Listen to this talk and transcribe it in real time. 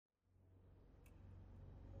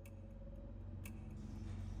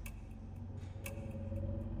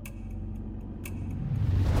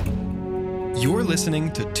You're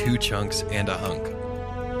listening to Two Chunks and a Hunk.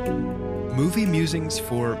 Movie musings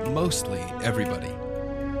for mostly everybody.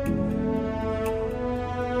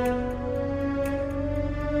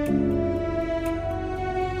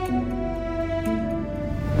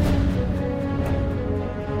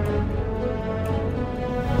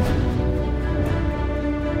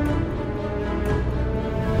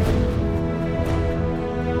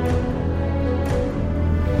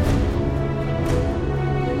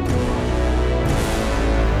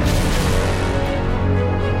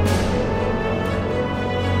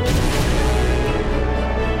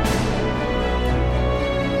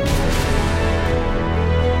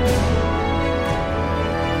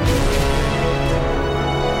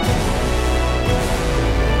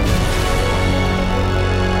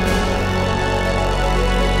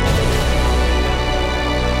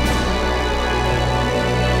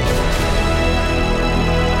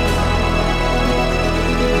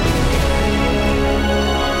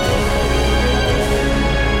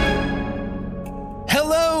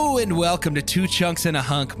 Welcome to Two Chunks and a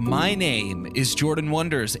Hunk. My name is Jordan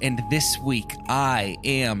Wonders, and this week I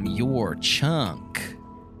am your chunk.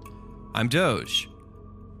 I'm Doge.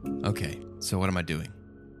 Okay, so what am I doing?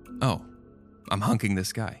 Oh, I'm hunking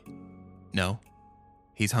this guy. No,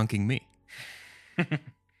 he's hunking me.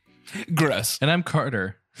 Gross. And I'm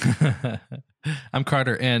Carter. I'm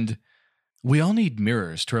Carter, and we all need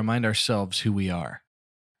mirrors to remind ourselves who we are.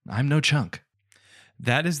 I'm no chunk.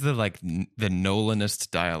 That is the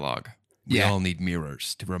Nolanist dialogue. We all need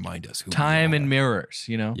mirrors to remind us who Time we are. and mirrors,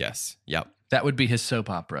 you know? Yes. Yep. That would be his soap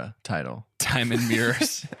opera title. Time and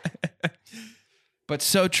mirrors. But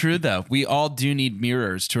so true, though. We all do need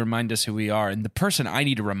mirrors to remind us who we are. And the person I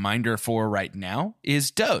need a reminder for right now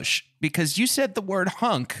is Doge, because you said the word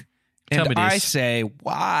hunk, Tell and me I this. say,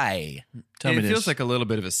 why? Tell me It this. feels like a little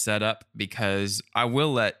bit of a setup because I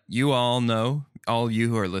will let you all know, all you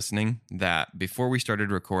who are listening, that before we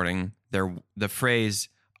started recording, the phrase,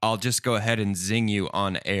 "I'll just go ahead and zing you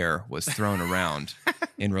on air" was thrown around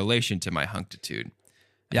in relation to my hunkitude.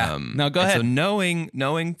 Yeah. No, go ahead. So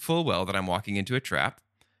knowing full well that I'm walking into a trap,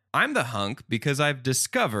 I'm the hunk because I've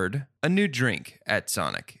discovered a new drink at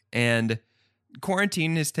Sonic. And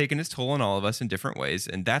quarantine has taken its toll on all of us in different ways.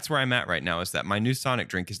 And that's where I'm at right now, is that my new Sonic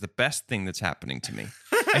drink is the best thing that's happening to me.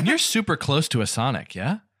 And you're super close to a Sonic,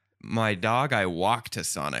 yeah? My dog, I walk to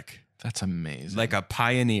Sonic That's amazing. like a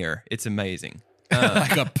pioneer. It's amazing.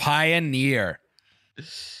 Like a pioneer.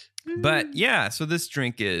 But yeah, so this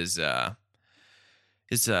drink is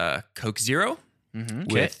Coke Zero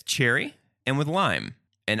with cherry and with lime.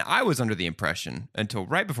 And I was under the impression until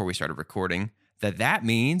right before we started recording that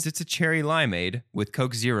means it's a cherry limeade with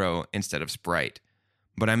Coke Zero instead of Sprite.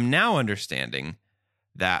 But I'm now understanding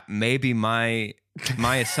that maybe my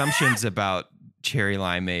assumptions about cherry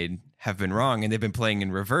limeade have been wrong, and they've been playing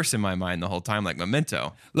in reverse in my mind the whole time, like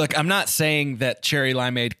Memento. Look, I'm not saying that cherry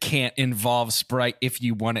limeade can't involve Sprite if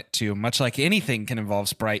you want it to, much like anything can involve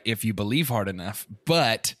Sprite if you believe hard enough.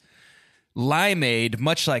 But limeade,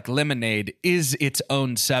 much like lemonade, is its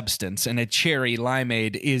own substance, and a cherry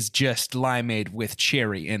limeade is just limeade with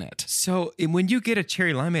cherry in it. So when you get a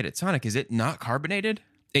cherry limeade at Sonic, is it not carbonated?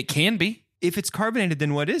 It can be. If it's carbonated,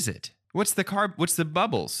 then what is it? What's the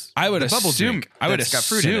bubbles? I would The bubble assume. drink I would that's got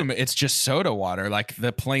fruit in assume it. it's just soda water, like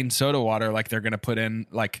the plain soda water, like they're going to put in,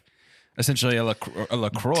 like essentially a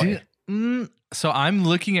LaCroix. So I'm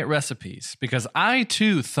looking at recipes because I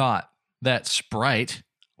too thought that Sprite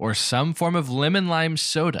or some form of lemon lime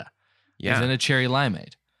soda is in a cherry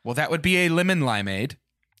limeade. Well, that would be a lemon limeade.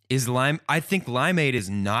 Is lime? I think limeade is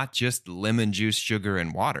not just lemon juice, sugar,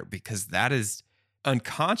 and water, because that is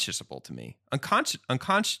unconscionable to me. Unconscionable.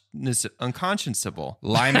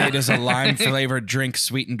 Limeade is a lime-flavored drink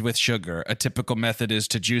sweetened with sugar. A typical method is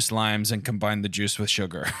to juice limes and combine the juice with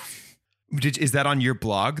sugar. Is that on your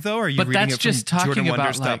blog though? Or are you But reading that's it from just talking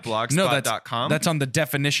about, like- jordanwonders.blogspot.com? That's on the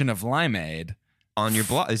definition of limeade. on your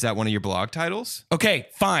blog. Is that one of your blog titles? Okay,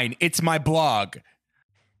 fine. It's my blog.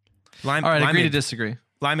 All right, agree to disagree.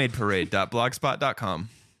 Limeadeparade.blogspot.com.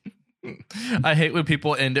 I hate when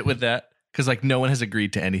people end it with that because like no one has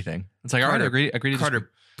agreed to anything. It's like, all right, agree to disagree.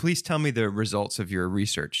 Carter, please tell me the results of your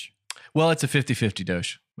research. Well, it's a 50-50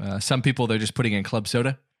 Doge. Some people, they're just putting in club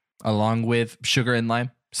soda along with sugar and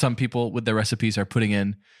lime. Some people with their recipes are putting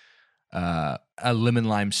in a lemon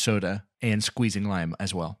lime soda and squeezing lime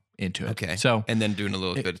as well into it. Okay. So and then doing a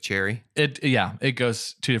little bit of cherry. it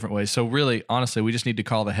goes two different ways. So really, honestly, we just need to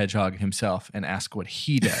call the hedgehog himself and ask what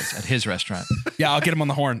he does at his restaurant. Yeah, I'll get him on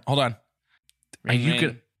the horn. Hold on. And you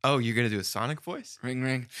could Oh, you're going to do a Sonic voice? Ring,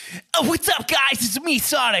 ring. Oh, what's up, guys? It's me,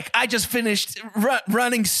 Sonic. I just finished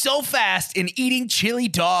running so fast and eating chili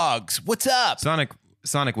dogs. What's up?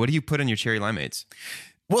 Sonic, what do you put in your cherry limeades?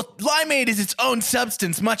 Well, limeade is its own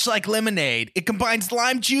substance, much like lemonade. It combines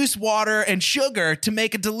lime juice, water, and sugar to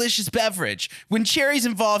make a delicious beverage. When cherry's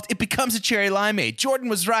involved, it becomes a cherry limeade. Jordan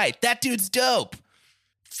was right. That dude's dope.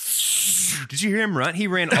 Did you hear him run? He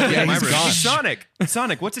ran all the way to my he's room. gone.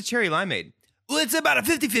 Sonic, what's a cherry limeade? Well, it's about a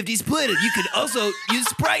 50-50 split. You could also use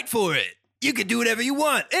Sprite for it. You can do whatever you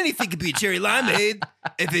want. Anything could be a cherry limeade,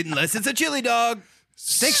 unless it's a chili dog.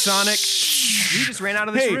 Thanks, Sonic. You just ran out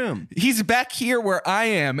of this room. He's back here where I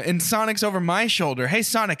am, and Sonic's over my shoulder. Hey,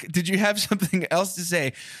 Sonic, did you have something else to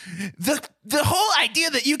say? The whole idea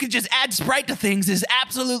that you could just add Sprite to things is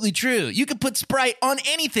absolutely true. You can put Sprite on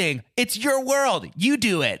anything. It's your world. You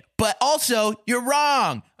do it. But also, you're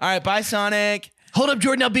wrong. All right, bye, Sonic. Hold up,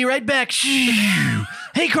 Jordan. I'll be right back.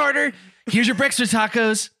 Hey, Carter. Here's your breakfast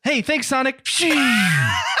tacos. Hey, thanks, Sonic.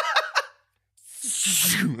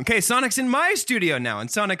 Okay, Sonic's in my studio now, and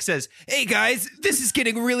Sonic says, "Hey guys, this is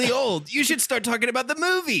getting really old. You should start talking about the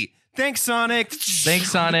movie." Thanks, Sonic.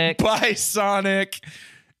 Thanks, Sonic. Bye, Sonic.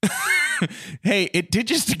 Hey, it did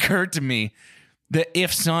just occur to me that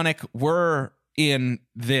if Sonic were in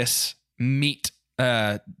this meat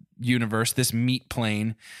universe, this meat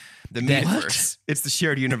plane, The Meatverse. It's the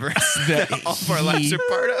shared universe that all of our lives are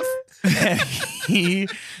part of. that he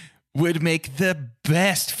would make the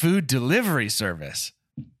best food delivery service.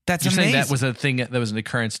 That's You're amazing. saying that was a thing that was an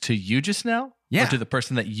occurrence to you just now? Yeah. Or to the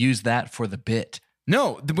person that used that for the bit?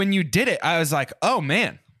 No, when you did it, I was like, oh,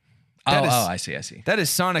 man. Oh, That is- I see. That is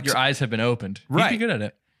Sonic's. Your eyes have been opened. Right. He'd be good at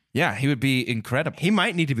it. Yeah, he would be incredible. He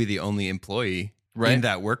might need to be the only employee Right. in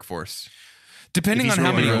that workforce. Depending If on he's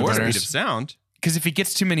how many rolling around orders. speed of sound. Because if he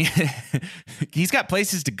gets too many, he's got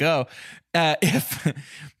places to go. If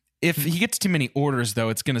he gets too many orders, though,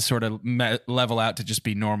 it's going to sort of level out to just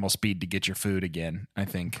be normal speed to get your food again, I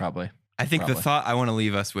think. Probably. I think Probably. the thought I want to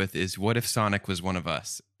leave us with is, what if Sonic was one of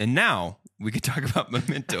us? And now we could talk about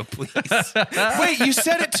Memento, please. Wait, you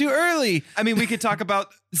said it too early. I mean, we could talk about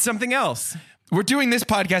something else. We're doing this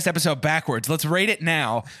podcast episode backwards. Let's rate it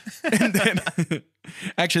now. And then,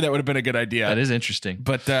 actually, that would have been a good idea. That is interesting.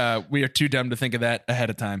 But we are too dumb to think of that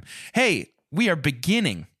ahead of time. Hey, we are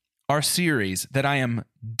beginning our series that I am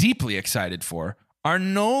deeply excited for, our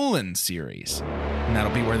Nolan series. And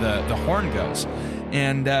that'll be where the horn goes.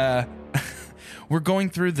 And we're going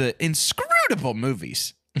through the inscrutable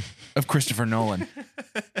movies of Christopher Nolan.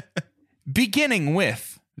 Beginning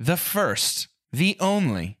with the first, the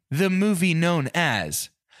only, the movie known as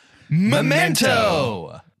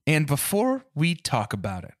Memento. And before we talk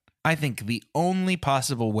about it, I think the only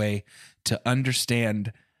possible way to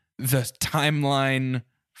understand the timeline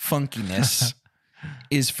funkiness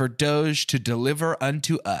is for Doge to deliver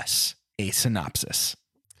unto us a synopsis.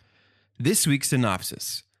 This week's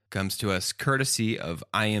synopsis comes to us courtesy of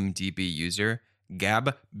IMDb user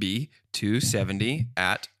GabB270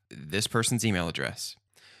 at this person's email address.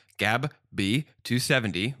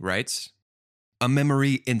 GabB270 writes, "A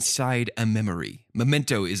memory inside a memory.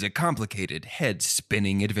 Memento is a complicated,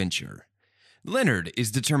 head-spinning adventure. Leonard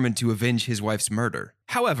is determined to avenge his wife's murder.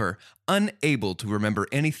 However, unable to remember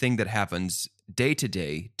anything that happens day to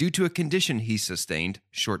day due to a condition he sustained,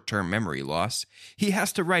 short-term memory loss, he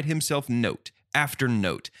has to write himself note after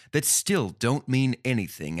note that still don't mean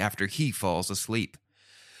anything after he falls asleep.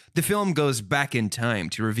 The film goes back in time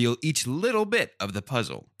to reveal each little bit of the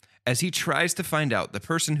puzzle as he tries to find out the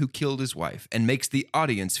person who killed his wife and makes the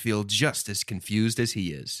audience feel just as confused as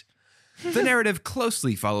he is. The narrative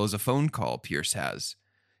closely follows a phone call Pierce has,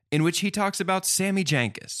 in which he talks about Sammy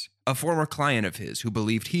Jankis, a former client of his who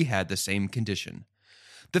believed he had the same condition.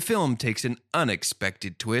 The film takes an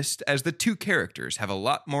unexpected twist as the two characters have a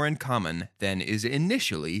lot more in common than is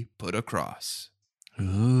initially put across."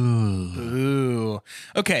 Ooh.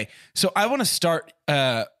 Okay, so I want to start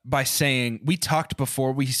by saying we talked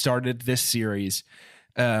before we started this series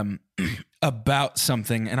about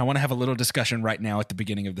something, and I want to have a little discussion right now at the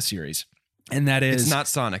beginning of the series. And that is... It's not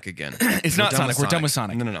Sonic again. It's not Sonic. We're done with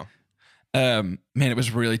Sonic. No. Man, it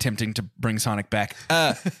was really tempting to bring Sonic back.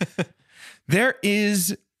 There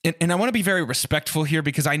is, and I want to be very respectful here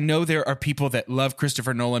because I know there are people that love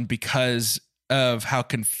Christopher Nolan because of how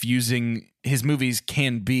confusing his movies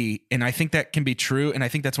can be. And I think that can be true. And I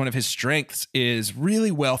think that's one of his strengths is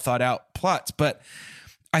really well thought out plots. But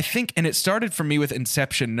I think, and it started for me with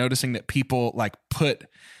Inception, noticing that people like put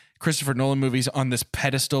Christopher Nolan movies on this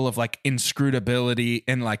pedestal of like inscrutability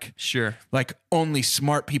and like, Sure. like only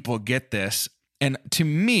smart people get this. And to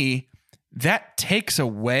me, that takes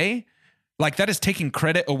away Like that is taking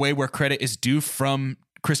credit away where credit is due from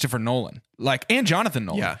Christopher Nolan, like, and Jonathan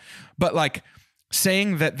Nolan. Yeah. But like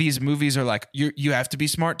saying that these movies are like, you have to be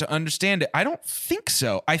smart to understand it. I don't think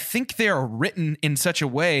so. I think they are written in such a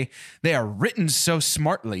way, they are written so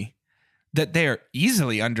smartly that they are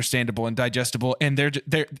easily understandable and digestible. And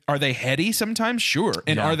are they heady sometimes? Sure.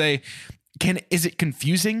 And is it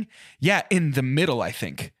confusing? Yeah. In the middle, I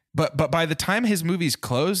think. But by the time his movies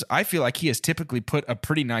close, I feel like he has typically put a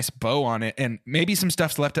pretty nice bow on it, and maybe some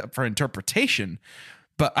stuff's left up for interpretation.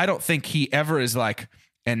 But I don't think he ever is like,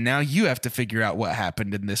 and now you have to figure out what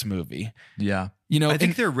happened in this movie. Yeah. You know, I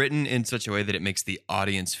think they're written in such a way that it makes the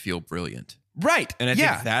audience feel brilliant. right. And I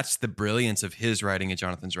think that's the brilliance of his writing and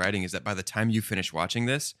Jonathan's writing, is that by the time you finish watching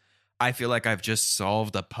this, I feel like I've just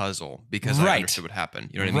solved a puzzle because I understood what happened.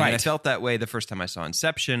 You know what I mean? Right. And I felt that way the first time I saw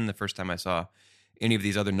Inception, the first time I saw any of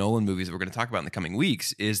these other Nolan movies that we're going to talk about in the coming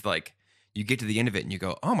weeks, is like you get to the end of it and you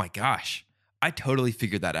go, oh my gosh, I totally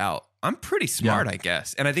figured that out. I'm pretty smart, I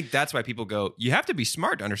guess. And I think that's why people go, you have to be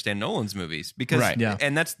smart to understand Nolan's movies, because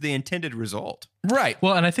and that's the intended result. Right.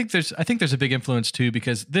 Well, and I think there's a big influence too,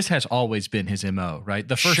 because this has always been his MO, right?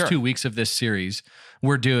 The first 2 weeks of this series,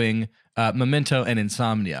 we're doing Memento and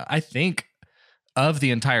Insomnia. I think of the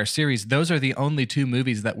entire series, those are the only two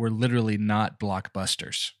movies that were literally not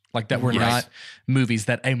blockbusters. Like that were not movies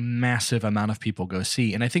that a massive amount of people go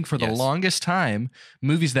see. And I think for the longest time,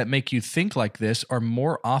 movies that make you think like this are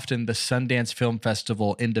more often the Sundance Film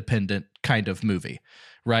Festival independent kind of movie,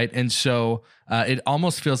 right? And so it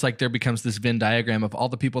almost feels like there becomes this Venn diagram of all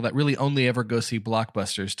the people that really only ever go see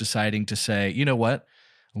blockbusters deciding to say, you know what?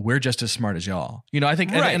 We're just as smart as y'all. You know, I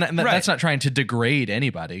think, and that's not trying to degrade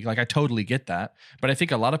anybody. Like I totally get that. But I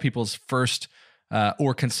think a lot of people's first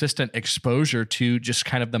or consistent exposure to just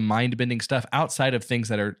kind of the mind-bending stuff outside of things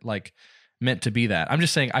that are like meant to be that. I'm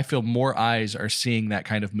just saying I feel more eyes are seeing that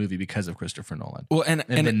kind of movie because of Christopher Nolan. Well, and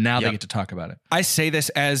then now they get to talk about it. I say this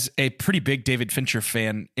as a pretty big David Fincher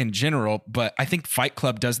fan in general, but I think Fight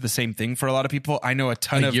Club does the same thing for a lot of people. I know a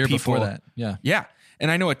ton of year people before that. Yeah. Yeah.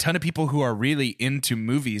 And I know a ton of people who are really into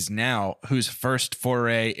movies now, whose first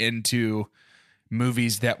foray into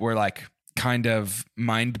movies that were like kind of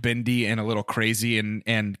mind bendy and a little crazy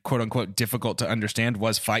and quote unquote difficult to understand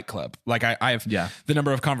was Fight Club. Like I've the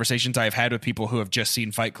number of conversations I've had with people who have just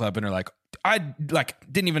seen Fight Club and are like, I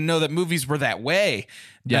like didn't even know that movies were that way.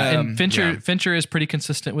 Yeah. And Fincher is pretty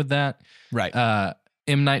consistent with that. Right.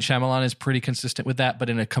 M. Night Shyamalan is pretty consistent with that, but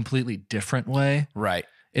in a completely different way. Right.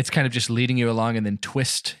 It's kind of just leading you along and then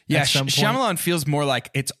twist. Yeah, at some point. Shyamalan feels more like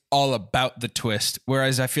it's all about the twist,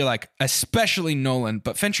 whereas I feel like, especially Nolan,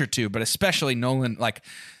 but Fincher too, but especially Nolan, like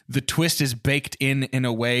the twist is baked in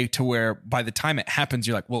a way to where by the time it happens,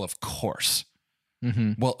 you're like, well, of course.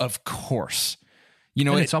 Mm-hmm. Well, of course. You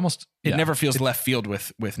know, it's almost it never feels left field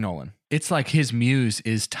with Nolan. It's like his muse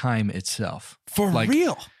is time itself. For like,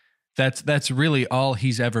 real. That's really all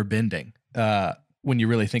he's ever bending. When you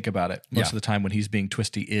really think about it, most of the time when he's being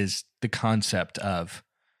twisty is the concept of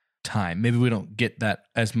time. Maybe we don't get that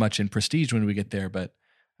as much in Prestige when we get there, but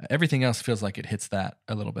everything else feels like it hits that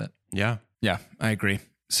a little bit. Yeah. Yeah, I agree.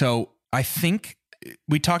 So I think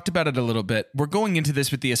we talked about it a little bit. We're going into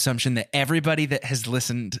this with the assumption that everybody that has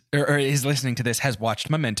listened or is listening to this has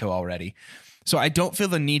watched Memento already. So I don't feel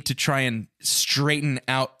the need to try and straighten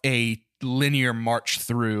out a linear march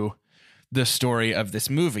through the story of this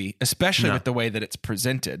movie, especially with the way that it's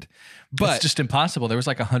presented. But it's just impossible. There was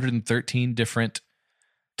like 113 different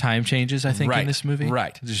time changes, I think, in this movie.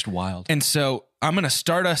 Right. It's just wild. And so I'm going to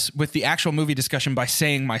start us with the actual movie discussion by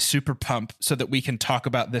saying my super pump so that we can talk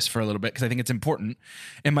about this for a little bit, because I think it's important.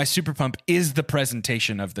 And my super pump is the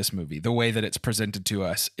presentation of this movie. The way that it's presented to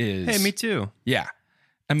us is... Hey, me too. Yeah.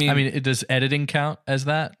 I mean, does editing count as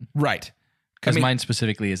that? Right. Because mine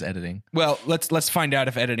specifically is editing. Well, let's find out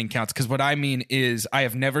if editing counts. Because what I mean is I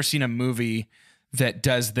have never seen a movie that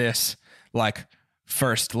does this like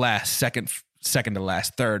first, last, second to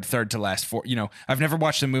last, third to last, fourth. You know, I've never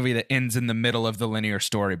watched a movie that ends in the middle of the linear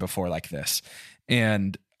story before like this.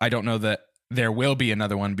 And I don't know that there will be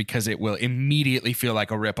another one because it will immediately feel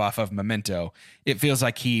like a ripoff of Memento. It feels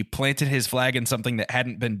like he planted his flag in something that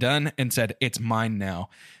hadn't been done and said, it's mine now.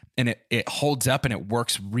 And it holds up and it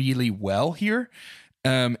works really well here.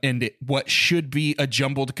 And what should be a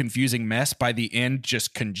jumbled, confusing mess by the end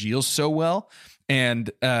just congeals so well.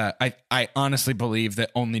 And I honestly believe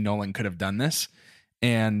that only Nolan could have done this.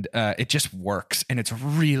 And it just works. And it's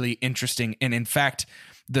really interesting. And in fact,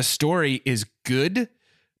 the story is good.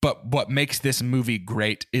 But what makes this movie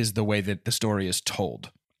great is the way that the story is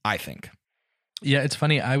told, I think. Yeah, it's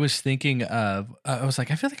funny. I was thinking of, I was like,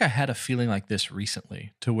 I feel like I had a feeling like this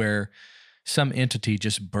recently to where some entity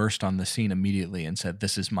just burst on the scene immediately and said,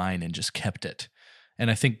 "This is mine," and just kept it. And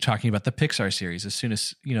I think talking about the Pixar series, as soon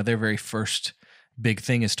as, their very first big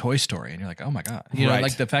thing is Toy Story, and you're like, oh my God, Right.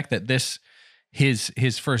 like the fact that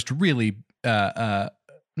his first really, not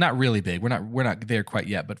really big, we're not there quite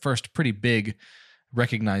yet, but first pretty big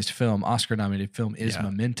recognized film, Oscar nominated film is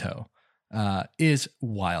Memento, is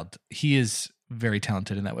wild. He is very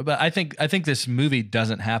talented in that way. But I think this movie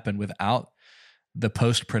doesn't happen without the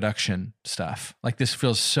post-production stuff. Like, this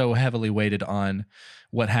feels so heavily weighted on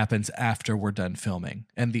what happens after we're done filming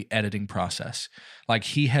and the editing process. Like,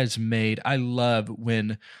 he has made, I love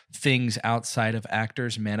when things outside of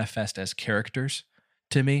actors manifest as characters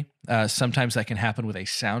to me. Sometimes that can happen with a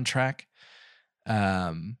soundtrack.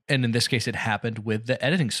 And in this case, it happened with the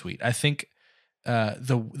editing suite. I think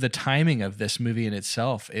the timing of this movie in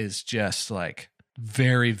itself is just like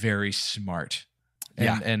very, very smart.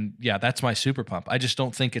 And that's my super pump. I just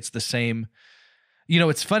don't think it's the same.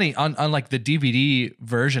 It's funny on like the DVD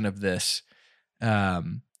version of this,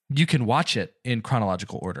 you can watch it in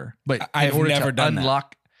chronological order, but I've never done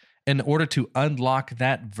that. In order to unlock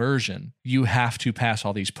that version, you have to pass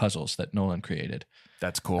all these puzzles that Nolan created.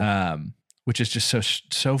 That's cool. Which is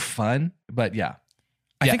just so fun. But yeah,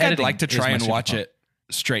 I think I'd editing like to is try my and super watch pump. it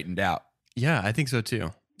straightened out. Yeah, I think so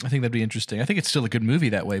too. I think that'd be interesting. I think it's still a good movie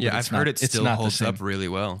that way. Yeah, but I've heard it still not the holds same. up really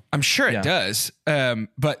well. I'm sure it Yeah. does.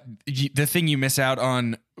 But the thing you miss out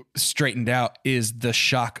on straightened out is the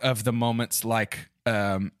shock of the moments like,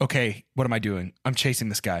 okay, what am I doing? I'm chasing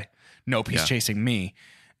this guy. Nope, he's Yeah. chasing me.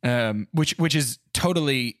 Which is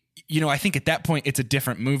totally, I think at that point it's a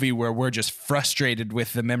different movie where we're just frustrated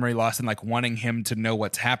with the memory loss and like wanting him to know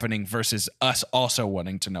what's happening versus us also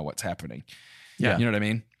wanting to know what's happening. Yeah. You know what I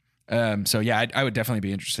mean? So yeah, I would definitely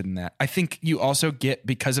be interested in that. I think you also get,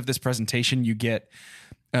 because of this presentation, you get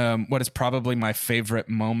what is probably my favorite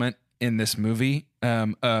moment in this movie,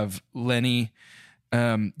 of Lenny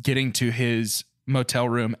getting to his motel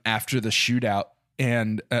room after the shootout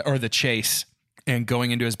and or the chase, and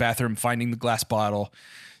going into his bathroom, finding the glass bottle,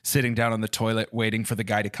 sitting down on the toilet, waiting for the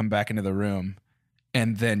guy to come back into the room,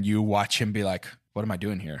 and then you watch him be like, "What am I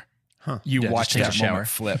doing here?" You Yeah, watch just take that a shower. moment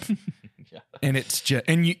flip. And it's just,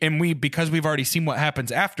 and we, because we've already seen what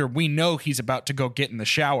happens after, we know he's about to go get in the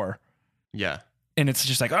shower, Yeah. and it's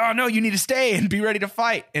just like, oh no, you need to stay and be ready to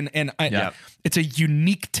fight. It's a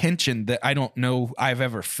unique tension that I don't know I've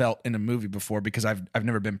ever felt in a movie before, because I've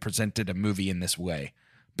never been presented a movie in this way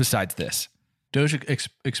besides this. Doja,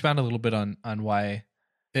 expound a little bit on why.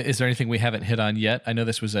 Is there anything we haven't hit on yet? I know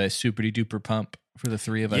this was a super duper pump for the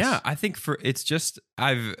three of us. Yeah, I think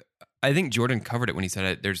I think Jordan covered it when he said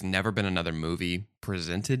it. There's never been another movie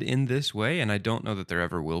presented in this way, and I don't know that there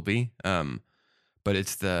ever will be. But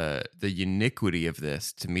it's the uniquity of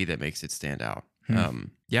this to me that makes it stand out.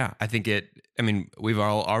 Yeah, I think we've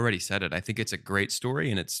all already said it. I think it's a great story,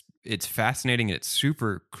 and it's fascinating, and it's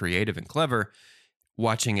super creative and clever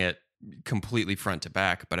watching it completely front to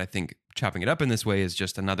back. But I think chopping it up in this way is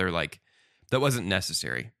just another, like, that wasn't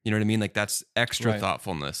necessary. You know what I mean? Like, that's extra Right.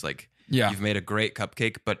 thoughtfulness. Like, Yeah. you've made a great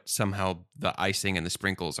cupcake, but somehow the icing and the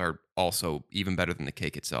sprinkles are also even better than the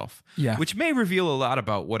cake itself. Yeah. Which may reveal a lot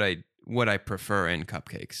about what I prefer in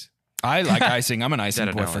cupcakes. I like icing. I'm an icing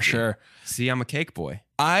That boy for analogy. sure. See, I'm a cake boy.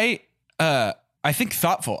 I think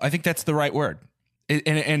thoughtful. I think that's the right word.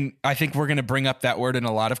 And I think we're going to bring up that word in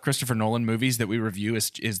a lot of Christopher Nolan movies that we review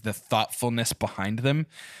is the thoughtfulness behind them.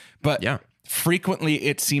 But Yeah. frequently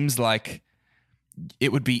it seems like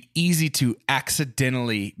it would be easy to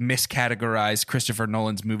accidentally miscategorize Christopher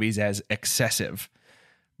Nolan's movies as excessive.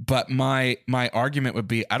 But my argument would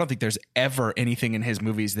be, I don't think there's ever anything in his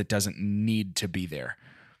movies that doesn't need to be there.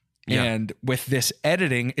 Yeah. And with this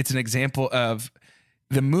editing, it's an example of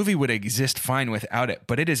the movie would exist fine without it,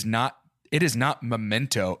 but it is not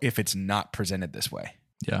Memento if it's not presented this way.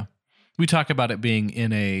 Yeah. We talk about it being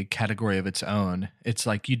in a category of its own. It's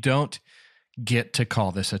like you don't get to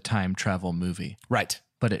call this a time travel movie, Right.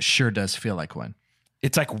 but it sure does feel like one.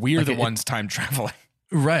 It's like we're Like the it- ones time traveling.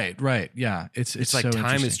 Right. Yeah. It's It's like so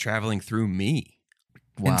time is interesting. traveling through me.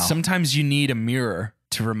 Wow. And sometimes you need a mirror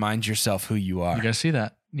to remind yourself who you are. You gotta see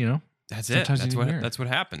that, That's Sometimes it. you need a mirror. That's what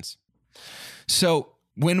happens. So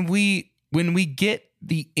when we get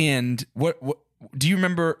the end, what do you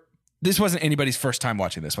remember? This wasn't anybody's first time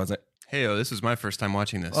watching this, was it? Hey, this was my first time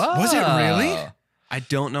watching this. Was it really? I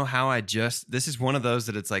don't know how this is one of those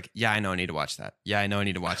that it's like, yeah, I know I need to watch that. Yeah, I know I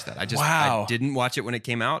need to watch that. Wow. I didn't watch it when it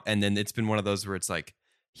came out. And then it's been one of those where it's like,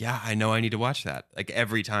 yeah, I know I need to watch that. Like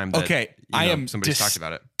every time that Okay, I am somebody's talked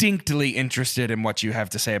about it. distinctly interested in what you have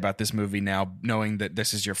to say about this movie now, knowing that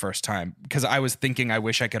this is your first time. Because I was thinking I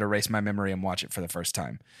wish I could erase my memory and watch it for the first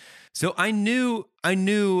time. So I knew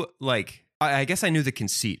like I guess I knew the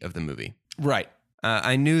conceit of the movie. Right.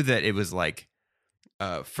 I knew that it was like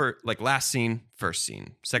for like last scene, first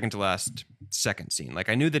scene, second to last, second scene. Like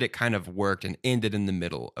I knew that it kind of worked and ended in the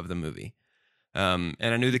middle of the movie. And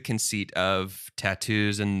I knew the conceit of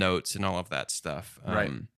tattoos and notes and all of that stuff. Right.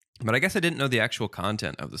 But I guess I didn't know the actual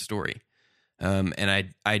content of the story. And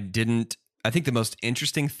I didn't. I think the most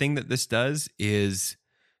interesting thing that this does is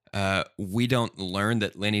we don't learn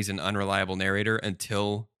that Lenny's an unreliable narrator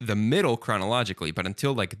until the middle chronologically, but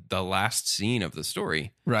until like the last scene of the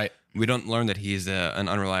story. Right. We don't learn that he's an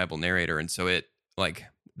unreliable narrator. And so it like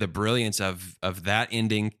the brilliance of that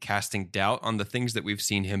ending, casting doubt on the things that we've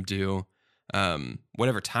seen him do.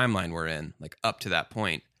 Whatever timeline we're in, like up to that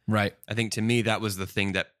point. Right. I think to me, that was the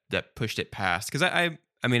thing that pushed it past. Cause I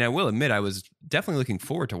mean, I will admit I was definitely looking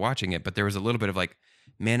forward to watching it, but there was a little bit of like,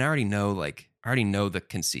 man, I already know the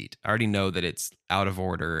conceit. I already know that it's out of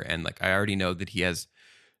order. And like, I already know that he has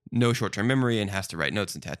no short-term memory and has to write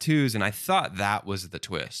notes and tattoos. And I thought that was the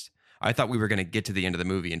twist. I thought we were going to get to the end of the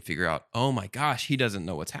movie and figure out, oh my gosh, he doesn't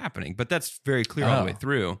know what's happening. But that's very clear all the way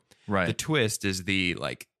through. Right. The twist is the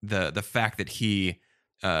fact that he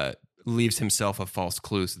leaves himself a false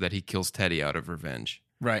clue so that he kills Teddy out of revenge.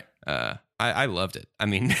 Right. I loved it. I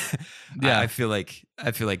mean, Yeah. I feel like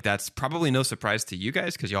that's probably no surprise to you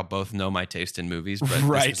guys because y'all both know my taste in movies. But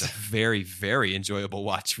Right. this was a very, very enjoyable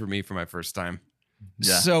watch for me for my first time.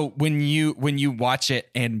 Yeah. So when you watch it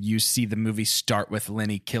and you see the movie start with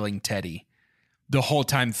Lenny killing Teddy, the whole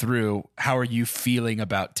time through, how are you feeling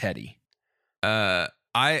about Teddy?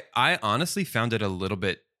 I honestly found it a little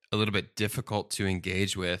bit difficult to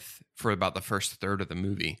engage with for about the first third of the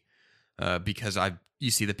movie, because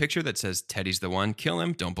you see the picture that says Teddy's the one, kill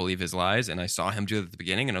him, don't believe his lies, and I saw him do it at the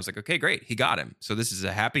beginning, and I was like, okay, great, he got him. So this is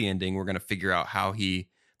a happy ending. We're gonna figure out how he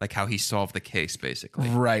solved the case, basically.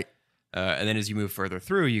 Right. And then as you move further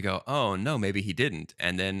through, you go, oh no, maybe he didn't,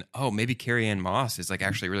 and then maybe Carrie Ann Moss is like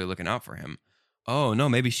actually really looking out for him. Oh no,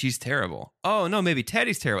 maybe she's terrible. Oh no, maybe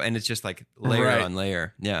Teddy's terrible, and it's just like layer Right. on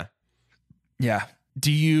layer. Yeah. Yeah.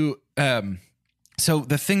 Do you so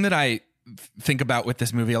the thing that I think about with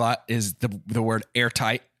this movie a lot is the word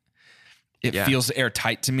airtight. It Yeah. feels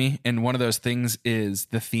airtight to me, and one of those things is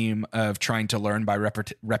the theme of trying to learn by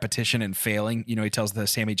repetition and failing. You know, he tells the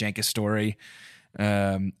Sammy Jenkins story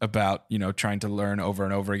about, you know, trying to learn over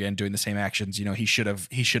and over again, doing the same actions. You know, he should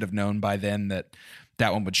have known by then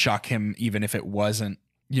that one would shock him, even if it wasn't,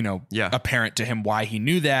 you know, Yeah. apparent to him why he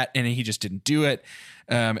knew that, and he just didn't do it.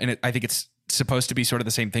 I think it's supposed to be sort of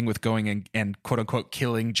the same thing with going and quote unquote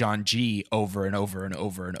killing John G over and over and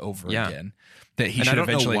over and over Yeah. again. That he And I should don't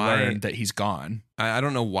know eventually why- learn that he's gone. I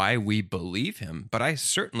don't know why we believe him, but I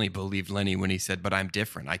certainly believed Lenny when he said, but I'm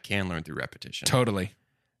different. I can learn through repetition. Totally.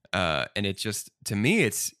 And it just, to me,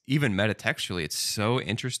 it's even metatextually, it's so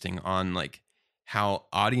interesting on like how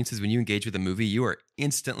audiences, when you engage with a movie, you are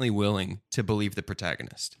instantly willing to believe the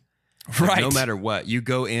protagonist. Like, Right. no matter what, you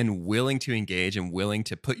go in willing to engage and willing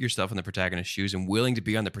to put yourself in the protagonist's shoes and willing to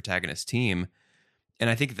be on the protagonist's team. And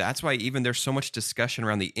I think that's why even there's so much discussion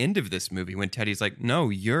around the end of this movie when Teddy's like, no,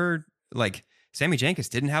 you're like, Sammy Jenkins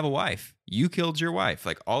didn't have a wife. You killed your wife.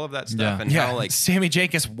 Like all of that stuff. Yeah. And Yeah, how like, Sammy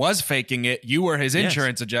Jenkins was faking it. You were his Yes.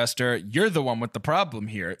 insurance adjuster. You're the one with the problem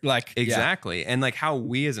here. Like yeah. exactly. And like how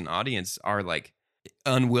we as an audience are like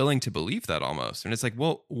unwilling to believe that almost. And it's like,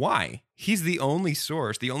 well, why? He's the only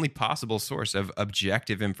source, the only possible source of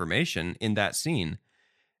objective information in that scene.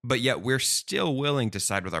 But yet we're still willing to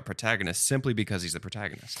side with our protagonist simply because he's the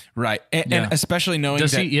protagonist. Right. And, Yeah. and especially knowing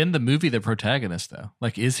Does that he in the movie the protagonist though?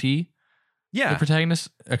 Like, is he the Yeah. protagonist?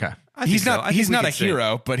 Okay. I he's think so. not I think he's we not a could say-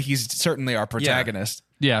 hero, but he's certainly our protagonist.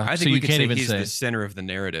 Yeah. I so think you we could can't say even he's say the center of the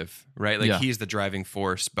narrative, right? Like Yeah. he's the driving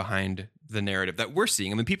force behind the narrative that we're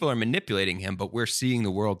seeing. I mean, people are manipulating him, but we're seeing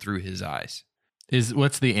the world through his eyes.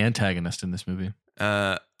 what's the antagonist in this movie?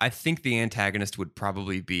 I think the antagonist would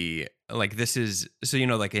probably be like this is so you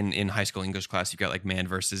know like in high school English class you've got like man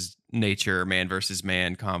versus nature, man versus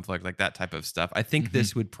man conflict, like that type of stuff. I think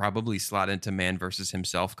this would probably slot into man versus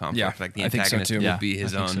himself conflict. Yeah, like the I think so antagonist too. would Yeah, be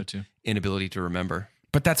his I think own so too. inability to remember.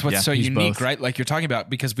 But that's what's Yeah, so he's unique, both. right? Like you're talking about,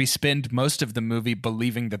 because we spend most of the movie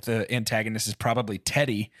believing that the antagonist is probably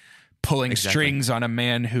Teddy pulling Exactly. strings on a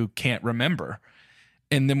man who can't remember.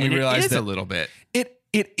 And then we And realize it is that a little bit.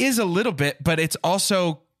 it is a little bit, but it's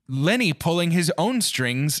also Lenny pulling his own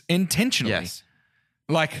strings intentionally. Yes.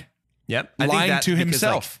 Like Yep. I think lying that to because,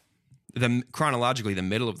 himself. chronologically, the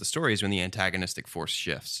middle of the story is when the antagonistic force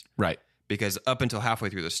shifts. Right. Because up until halfway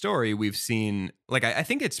through the story, we've seen, like, I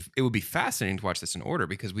think it would be fascinating to watch this in order,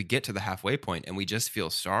 because we get to the halfway point and we just feel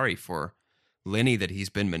sorry for Lenny that he's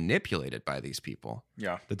been manipulated by these people.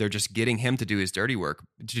 Yeah. That they're just getting him to do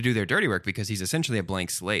their dirty work because he's essentially a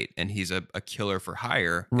blank slate and he's a killer for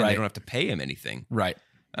hire, and they don't have to pay him anything. Right.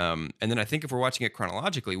 And then I think if we're watching it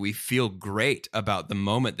chronologically, we feel great about the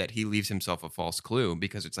moment that he leaves himself a false clue,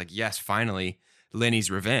 because it's like, yes, finally, Lenny's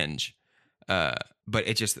revenge. But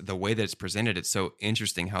it's just the way that it's presented, it's so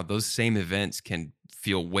interesting how those same events can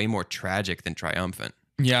feel way more tragic than triumphant.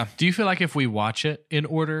 Yeah. Do you feel like if we watch it in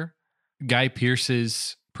order, Guy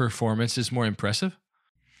Pearce's performance is more impressive?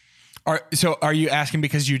 So are you asking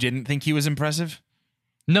because you didn't think he was impressive?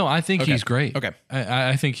 No, I think he's great. Okay.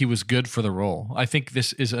 I think he was good for the role. I think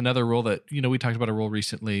this is another role that, we talked about a role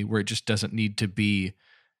recently where it just doesn't need to be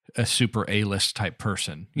a super A-list type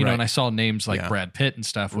person. You know, and I saw names like Brad Pitt and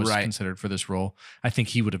stuff was considered for this role. I think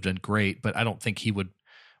he would have done great, but I don't think he would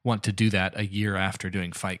want to do that a year after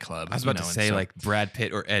doing Fight Club. I was about to say, like, Brad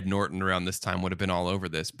Pitt or Ed Norton around this time would have been all over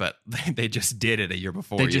this, but they just did it a year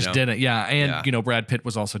before. They just did it, yeah. And, Brad Pitt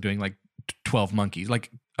was also doing, like, 12 Monkeys,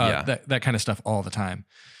 like that kind of stuff all the time.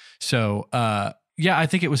 So, I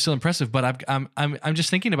think it was still impressive, but I'm just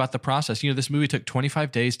thinking about the process. This movie took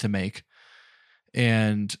 25 days to make,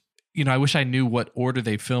 and I wish I knew what order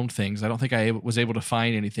they filmed things. I don't think I was able to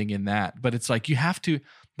find anything in that, but it's like you have to,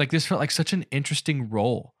 like, this felt like such an interesting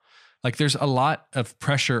role. Like, there's a lot of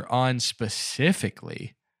pressure on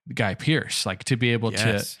specifically Guy Pearce, like, to be able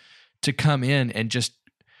to come in and just,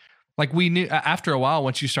 like, we knew after a while,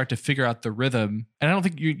 once you start to figure out the rhythm, and I don't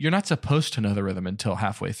think you're not supposed to know the rhythm until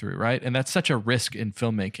halfway through, right? And that's such a risk in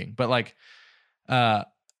filmmaking. But, like,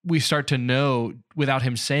 we start to know without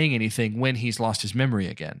him saying anything when he's lost his memory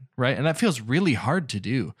again, right? And that feels really hard to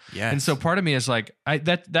do. Yes. And so part of me is like,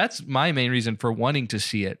 that's my main reason for wanting to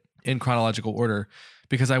see it in chronological order,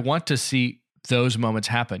 because I want to see those moments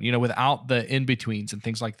happen, without the in-betweens and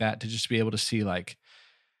things like that, to just be able to see, like,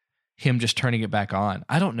 him just turning it back on.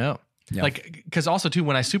 I don't know. Yeah. Like, because also too,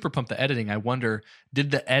 when I super pump the editing, I wonder, did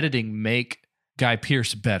the editing make Guy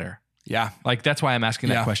Pearce better? Yeah. Like, that's why I'm asking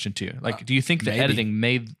that question too. Like, do you think the editing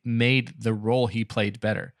made the role he played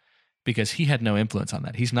better? Because he had no influence on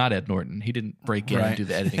that. He's not Ed Norton. He didn't break in and do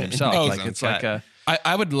the editing himself.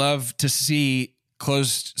 I would love to see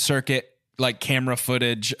closed circuit, like, camera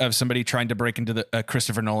footage of somebody trying to break into the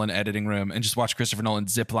Christopher Nolan editing room and just watch Christopher Nolan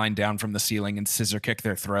zip line down from the ceiling and scissor kick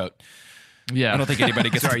their throat. Yeah, I don't think anybody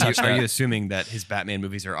gets to touch that. Are you assuming that his Batman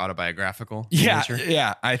movies are autobiographical? Yeah,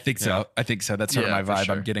 I think so. Yeah. I think so. That's sort of my vibe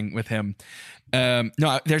I'm getting with him.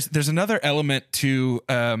 No, there's another element to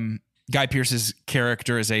Guy Pearce's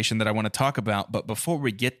characterization that I want to talk about, but before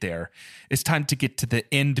we get there, it's time to get to the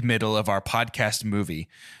end middle of our podcast movie,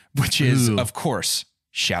 which is, of course,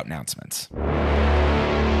 shout announcements.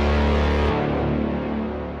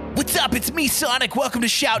 What's up? It's me, Sonic. Welcome to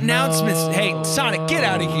Shout Announcements. Hey, Sonic, get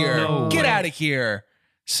out of here. Get out of here.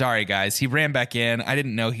 Sorry, guys. He ran back in. I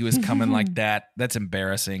didn't know he was coming like that. That's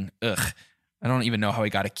embarrassing. Ugh. I don't even know how he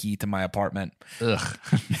got a key to my apartment. Ugh.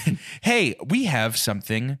 Hey, we have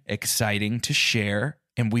something exciting to share,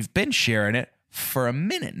 and we've been sharing it for a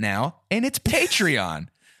minute now, and it's Patreon.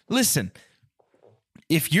 Listen,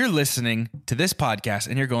 if you're listening to this podcast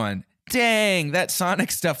and you're going, dang, that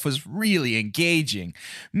Sonic stuff was really engaging.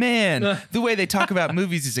 Man, the way they talk about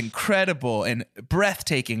movies is incredible and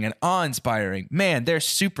breathtaking and awe-inspiring. Man, they're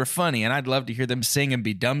super funny, and I'd love to hear them sing and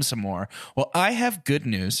be dumb some more. Well, I have good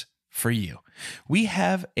news for you. We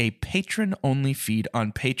have a patron-only feed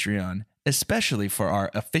on Patreon, especially for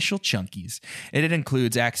our official chunkies. And it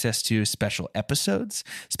includes access to special episodes,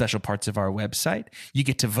 special parts of our website. You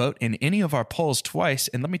get to vote in any of our polls twice.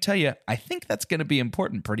 And let me tell you, I think that's going to be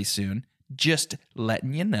important pretty soon. Just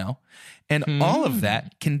letting you know. And all of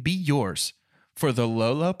that can be yours for the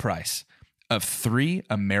low, low price of $3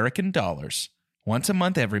 American once a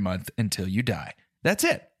month, every month until you die. That's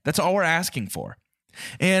it. That's all we're asking for.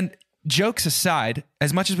 And jokes aside,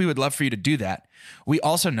 as much as we would love for you to do that, we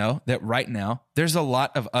also know that right now there's a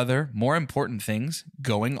lot of other more important things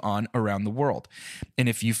going on around the world. And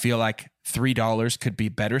if you feel like $3 could be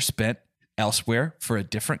better spent elsewhere for a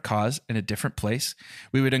different cause in a different place,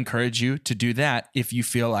 we would encourage you to do that. If you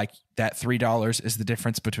feel like that $3 is the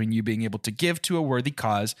difference between you being able to give to a worthy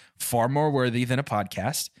cause, far more worthy than a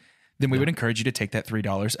podcast, then we would encourage you to take that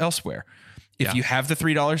 $3 elsewhere. If you have the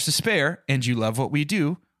 $3 to spare and you love what we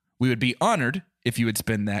do, we would be honored if you would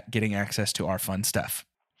spend that getting access to our fun stuff.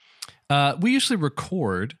 We usually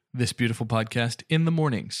record this beautiful podcast in the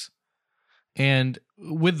mornings. And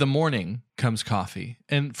with the morning comes coffee.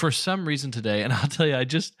 And for some reason today, and I'll tell you,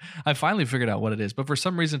 I finally figured out what it is, but for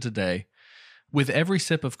some reason today, with every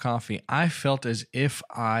sip of coffee, I felt as if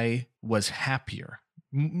I was happier.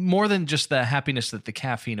 More than just the happiness that the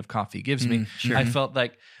caffeine of coffee gives me. Sure. I felt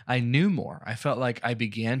like I knew more. I felt like I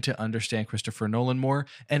began to understand Christopher Nolan more,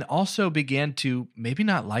 and also began to maybe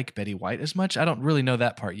not like Betty White as much. I don't really know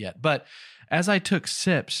that part yet. But as I took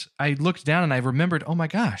sips, I looked down and I remembered, oh my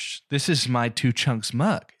gosh, this is my 2 Chunks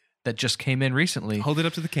mug that just came in recently. Hold it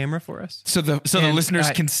up to the camera for us. So the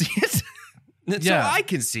listeners can see it. So I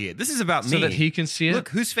can see it. This is about me. So that he can see it. Look,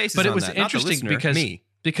 whose face is but on it was that? Not the interesting listener,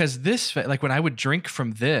 because this, like when I would drink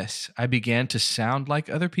from this, I began to sound like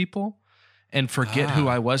other people and forget who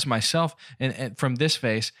I was myself. And from this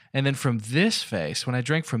face, and then from this face, when I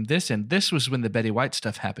drank from this, and this was when the Betty White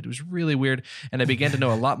stuff happened. It was really weird, and I began to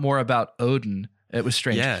know a lot more about Odin. It was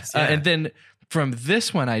strange. Yes, yeah. And then from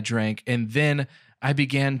this one, I drank, and then I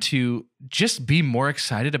began to just be more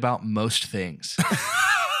excited about most things.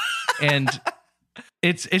 And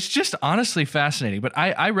it's just honestly fascinating. But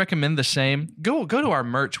I recommend the same. Go to our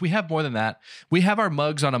merch. We have more than that. We have our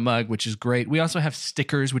mugs on a mug, which is great. We also have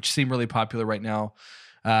stickers, which seem really popular right now.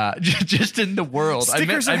 Just in the world.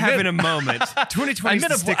 Stickers are having a moment. 2020 is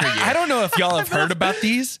the sticker year. I don't know if y'all have heard about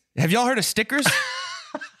these. Have y'all heard of stickers?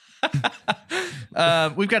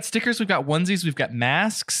 We've got stickers. We've got onesies. We've got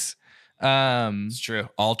masks. It's true.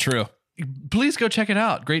 All true. Please go check it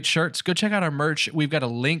out. Great shirts. Go check out our merch. We've got a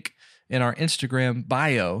link in our Instagram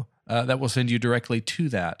bio that will send you directly to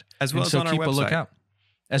that. As well and as so on our keep a website. lookout.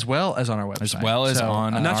 As well as on our website. As well as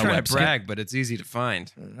on I'm not our trying website. to brag, but it's easy to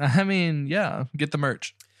find. I mean, yeah, get the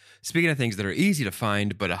merch. Speaking of things that are easy to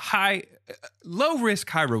find, but a low risk,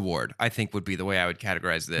 high reward, I think would be the way I would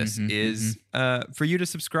categorize this, is for you to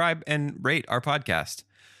subscribe and rate our podcast.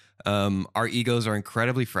 Our egos are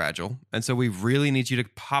incredibly fragile, and so we really need you to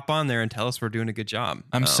pop on there and tell us we're doing a good job.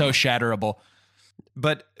 I'm so shatterable.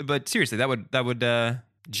 But seriously, that would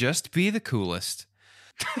just be the coolest.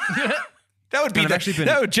 That would be And I've actually been-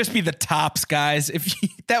 that would just be the tops, guys.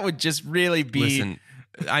 That would just really be. Listen,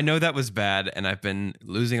 I know that was bad, and I've been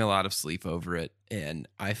losing a lot of sleep over it, and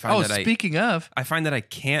I find that speaking of, I find that I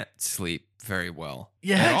can't sleep very well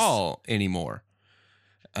Yes. at all anymore.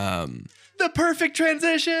 the perfect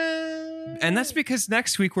transition. And that's because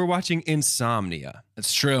next week we're watching Insomnia.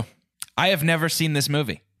 It's true. I have never seen this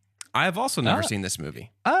movie. I have also never seen this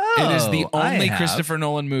movie. Oh, It is the I only have. Christopher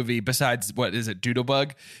Nolan movie besides, what is it,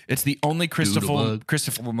 Doodlebug? It's the only Christopher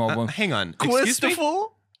Nolan. Hang on. Excuse me?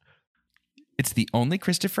 It's the only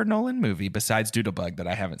Christopher Nolan movie besides Doodlebug that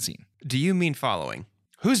I haven't seen. Do you mean following?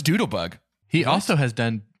 Who's Doodlebug? He also has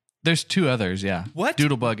done. There's 2 others. Yeah. What?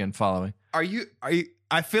 Doodlebug and Following. Are you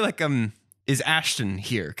I feel like is Ashton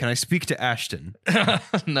here? Can I speak to Ashton?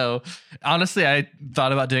 No, honestly, I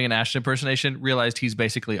thought about doing an Ashton impersonation. Realized he's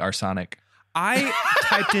basically our Sonic. I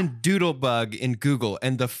typed in Doodlebug in Google,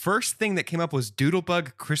 and the first thing that came up was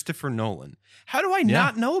Doodlebug Christopher Nolan. How do I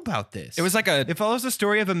not know about this? It was like It follows the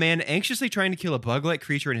story of a man anxiously trying to kill a bug-like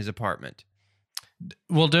creature in his apartment.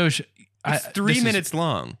 Well, Doge, It's 3 minutes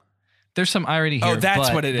long. There's some irony here. Oh, that's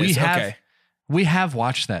but what it is. Okay. We have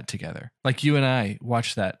watched that together. Like you and I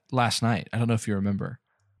watched that last night. I don't know if you remember.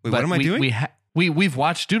 Wait, But what am I doing? We've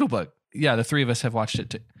watched Doodlebug. Yeah, the 3 of us have watched it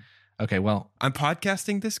too. Okay, well, I'm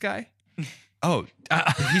podcasting this guy? Oh,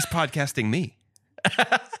 he's podcasting me.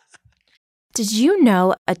 Did you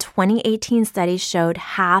know a 2018 study showed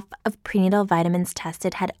half of prenatal vitamins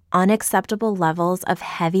tested had unacceptable levels of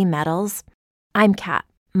heavy metals? I'm Kat,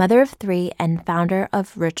 mother of 3 and founder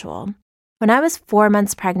of Ritual. When I was 4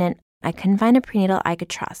 months pregnant, I couldn't find a prenatal I could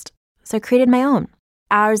trust, so I created my own.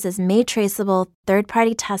 Ours is made traceable,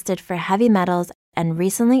 third-party tested for heavy metals, and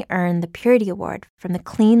recently earned the Purity Award from the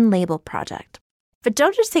Clean Label Project. But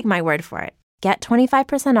don't just take my word for it. Get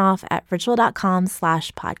 25% off at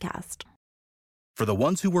ritual.com/podcast. For the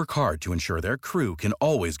ones who work hard to ensure their crew can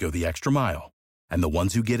always go the extra mile, and the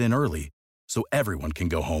ones who get in early so everyone can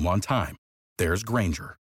go home on time, there's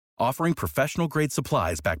Grainger, offering professional-grade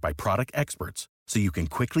supplies backed by product experts so you can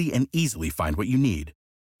quickly and easily find what you need.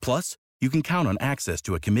 Plus, you can count on access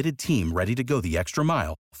to a committed team ready to go the extra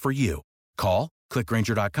mile for you. Call, click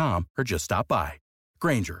Grainger.com, or just stop by.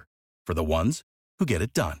 Grainger, for the ones who get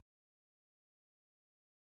it done.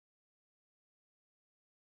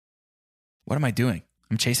 What am I doing?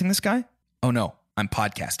 I'm chasing this guy? Oh no, I'm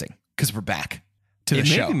podcasting because we're back to the It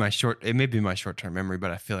show. may be my short-term memory,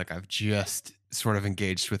 but I feel like I've just sort of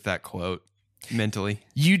engaged with that quote mentally.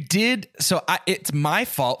 You did. So it's my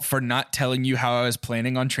fault for not telling you how I was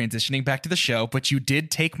planning on transitioning back to the show, but you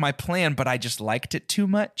did take my plan, but I just liked it too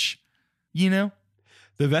much, you know?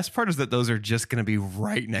 The best part is that those are just going to be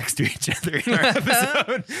right next to each other in our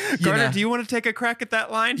episode. Carter, do you want to take a crack at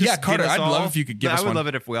that line? Yeah, Carter, I'd love if you could give us one. I would love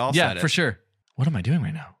it if we all Yeah, said it. for sure. What am I doing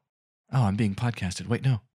right now? Oh, I'm being podcasted. Wait,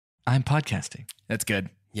 no. I'm podcasting. That's good.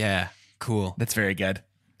 Yeah, cool. That's very good.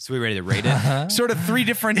 So we ready to rate it? Sort of three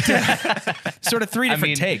different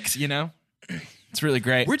takes, you know? It's really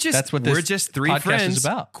great. We're just That's what this we're just three podcast friends is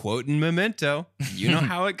about. quoting Memento. You know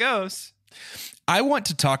how it goes. I want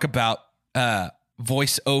to talk about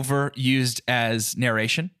voiceover used as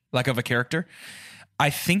narration, like of a character. I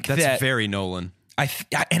think That's very Nolan. I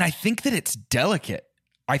think that it's delicate.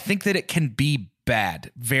 I think that it can be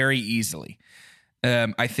bad very easily.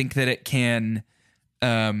 I think that it can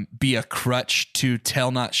be a crutch to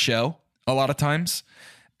tell, not show a lot of times.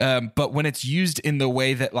 But when it's used in the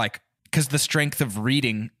way that, like, because the strength of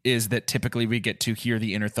reading is that typically we get to hear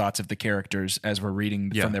the inner thoughts of the characters as we're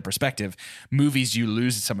reading from their perspective. Movies, you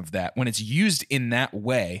lose some of that. When it's used in that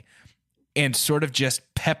way and sort of just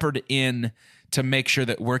peppered in to make sure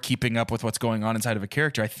that we're keeping up with what's going on inside of a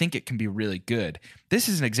character, I think it can be really good. This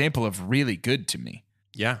is an example of really good to me.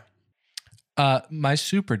 Yeah. My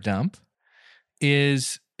super dump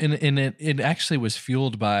is, it actually was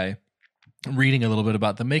fueled by reading a little bit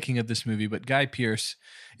about the making of this movie, but Guy Pearce,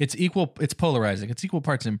 it's polarizing. It's equal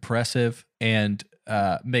parts impressive and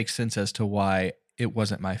makes sense as to why it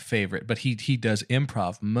wasn't my favorite, but he does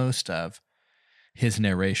improv most of his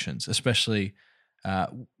narrations, especially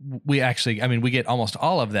we get almost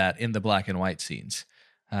all of that in the black and white scenes.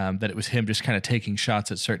 That it was him just kind of taking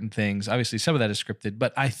shots at certain things. Obviously, some of that is scripted,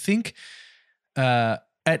 but I think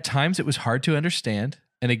at times it was hard to understand.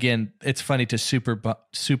 And again, it's funny to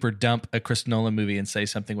super dump a Chris Nolan movie and say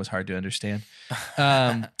something was hard to understand.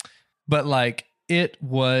 But like it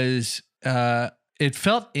was, it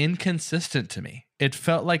felt inconsistent to me. It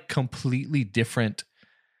felt like completely different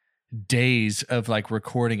days of like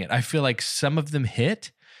recording it. I feel like some of them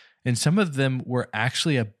hit and some of them were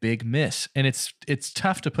actually a big miss. And it's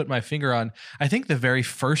tough to put my finger on, I think, the very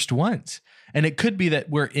first ones. And it could be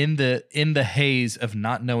that we're in the haze of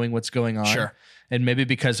not knowing what's going on. Sure. And maybe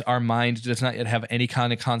because our mind does not yet have any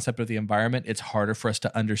kind of concept of the environment, it's harder for us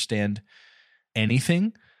to understand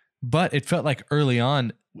anything. But it felt like early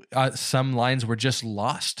on, some lines were just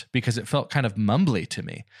lost because it felt kind of mumbly to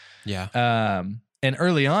me. Yeah. And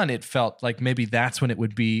early on, it felt like maybe that's when it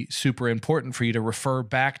would be super important for you to refer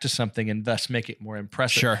back to something and thus make it more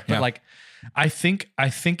impressive. Sure. But Yeah. like, I think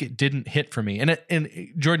it didn't hit for me.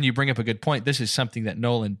 And Jordan, you bring up a good point. This is something that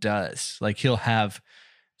Nolan does. Like he'll have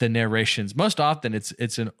the narrations. Most often,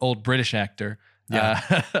 it's an old British actor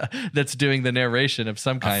that's doing the narration of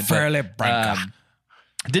some kind.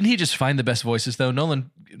 Didn't he just find the best voices though? Nolan,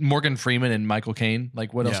 Morgan Freeman, and Michael Caine.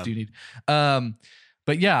 Like, what else do you need?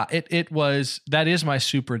 But yeah, that is my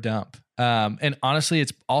super dump. And honestly,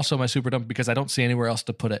 it's also my super dump because I don't see anywhere else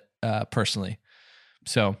to put it personally.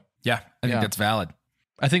 So Yeah, I think that's valid.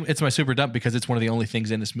 I think it's my super dump because it's one of the only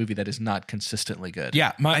things in this movie that is not consistently good.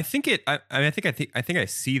 Yeah, I think I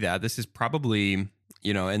see that. This is probably,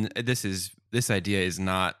 and this idea is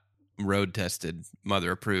not road tested,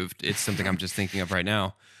 mother approved. It's something I'm just thinking of right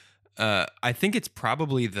now. I think it's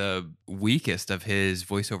probably the weakest of his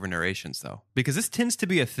voiceover narrations, though, because this tends to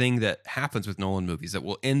be a thing that happens with Nolan movies that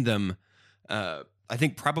will end them. I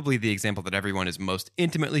think probably the example that everyone is most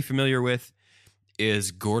intimately familiar with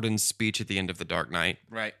is Gordon's speech at the end of The Dark Knight.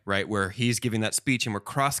 Right, where he's giving that speech and we're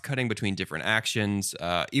cross-cutting between different actions.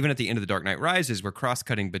 Even at the end of The Dark Knight Rises, we're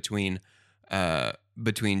cross-cutting between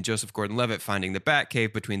Joseph Gordon-Levitt finding the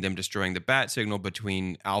Batcave, between them destroying the bat signal,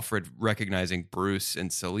 between Alfred recognizing Bruce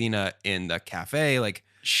and Selina in the cafe. Like,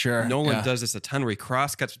 sure, Nolan does this a ton where he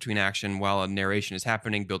cross-cuts between action while a narration is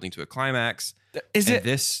happening, building to a climax. Is it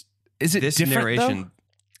this different, narration? though?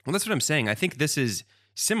 Well, that's what I'm saying. I think this is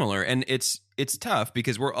similar, and it's tough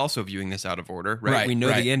because we're also viewing this out of order, right? We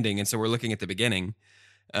know the ending, and so we're looking at the beginning.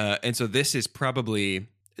 And so this is probably,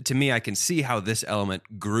 to me, I can see how this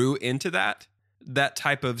element grew into that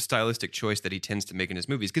type of stylistic choice that he tends to make in his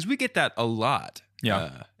movies, because we get that a lot.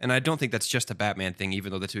 Yeah. And I don't think that's just a Batman thing,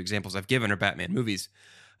 even though the two examples I've given are Batman movies.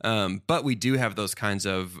 But we do have those kinds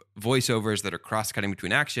of voiceovers that are cross-cutting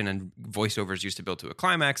between action and voiceovers used to build to a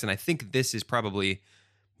climax. And I think this is probably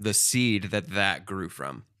the seed that grew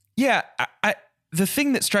from. Yeah. The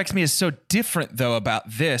thing that strikes me as so different, though, about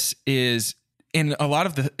this is in a lot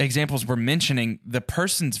of the examples we're mentioning, the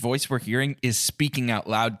person's voice we're hearing is speaking out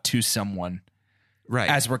loud to someone. Right.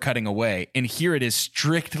 As we're cutting away. And here it is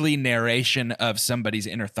strictly narration of somebody's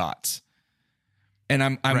inner thoughts. And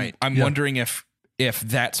I'm wondering if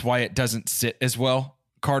that's why it doesn't sit as well,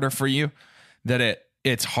 Carter, for you, that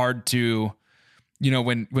it's hard to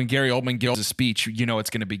when Gary Oldman gives a speech, it's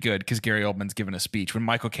going to be good because Gary Oldman's giving a speech. When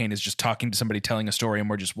Michael Caine is just talking to somebody telling a story and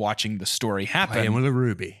we're just watching the story happen. Playing with a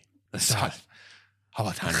ruby. How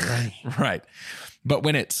about honey? Right. But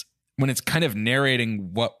when it's kind of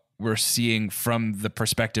narrating what we're seeing from the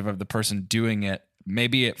perspective of the person doing it,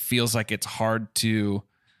 maybe it feels like it's hard to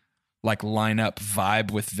like line up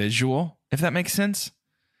vibe with visual, if that makes sense.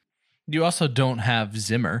 You also don't have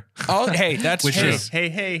Zimmer. Oh, hey, that's which true.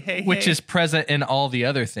 Which is present in all the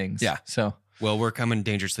other things. Yeah. So, Well, we're coming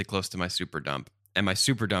dangerously close to my super dump. And my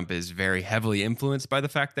super dump is very heavily influenced by the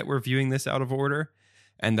fact that we're viewing this out of order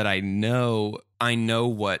and that I know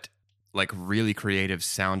what like really creative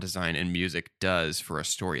sound design and music does for a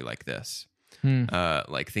story like this.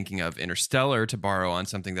 Like thinking of Interstellar, to borrow on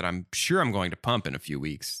something that I'm sure I'm going to pump in a few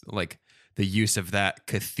weeks, like the use of that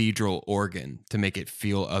cathedral organ to make it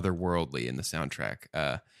feel otherworldly in the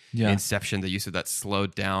soundtrack. Inception, the use of that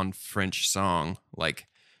slowed down French song. Like,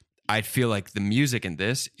 I feel like the music in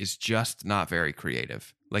this is just not very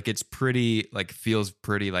creative. Like, it's pretty, like, feels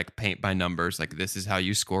pretty like paint by numbers. Like, this is how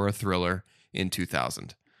you score a thriller in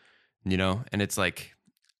 2000, And it's like,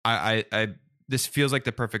 this feels like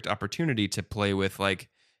the perfect opportunity to play with, like,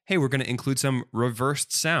 hey, we're going to include some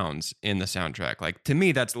reversed sounds in the soundtrack. Like, to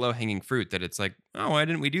me, that's low-hanging fruit that it's like, oh, why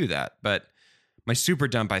didn't we do that? But my super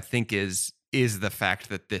dump, I think, is the fact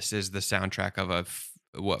that this is the soundtrack of a,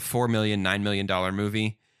 $4 million, $9 million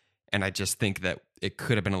movie. And I just think that it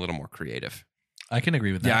could have been a little more creative. I can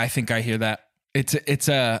agree with that. Yeah, I think I hear that. It's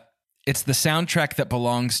the soundtrack that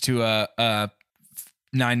belongs to a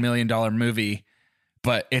 $9 million movie,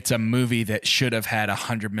 but it's a movie that should have had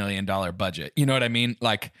 $100 million budget. You know what I mean?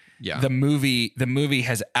 Like, the movie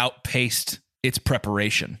has outpaced its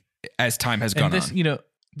preparation as time has gone on.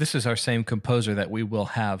 This is our same composer that we will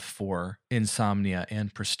have for Insomnia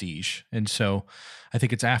and Prestige. And so I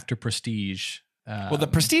think it's after Prestige. Well, the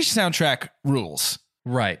Prestige soundtrack rules.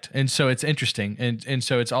 Right. And so it's interesting. And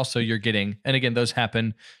so it's also you're getting, and again, those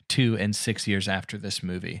happen 2 and 6 years after this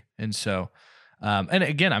movie. And so, and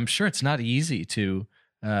again, I'm sure it's not easy to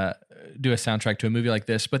do a soundtrack to a movie like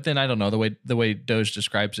this, but then I don't know, the way Doge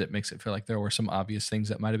describes it makes it feel like there were some obvious things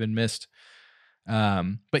that might have been missed.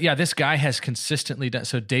 But yeah, this guy has consistently done,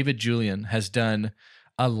 so David Julian has done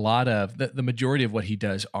a lot of, the majority of what he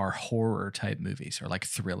does are horror type movies or like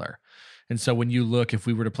thriller. And so when you look, if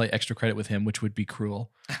we were to play extra credit with him, which would be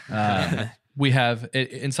cruel, we have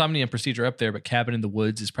Insomnia and Prestige are up there, but Cabin in the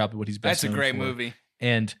Woods is probably what he's best known for. That's a great movie.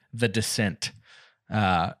 And The Descent.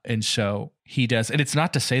 And so he does, and it's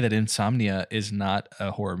not to say that Insomnia is not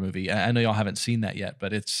a horror movie. I know y'all haven't seen that yet,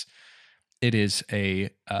 but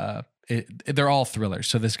they're all thrillers.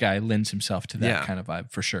 So this guy lends himself to that kind of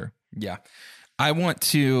vibe for sure. Yeah. I want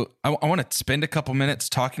to spend a couple minutes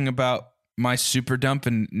talking about my super dump,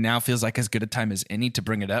 and now feels like as good a time as any to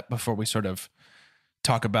bring it up before we sort of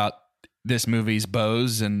talk about this movie's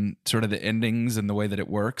bows and sort of the endings and the way that it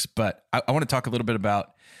works. But I want to talk a little bit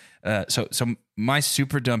about, so my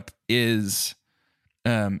super dump is,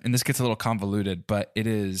 and this gets a little convoluted, but it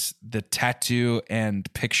is the tattoo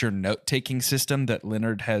and picture note-taking system that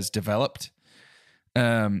Leonard has developed.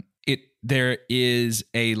 There is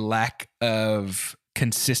a lack of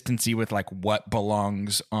consistency with like what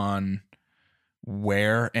belongs on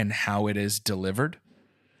where and how it is delivered.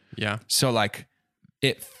 Yeah. So like,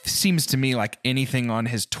 it seems to me like anything on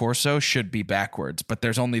his torso should be backwards, but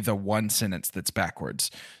there's only the one sentence that's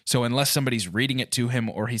backwards. So unless somebody's reading it to him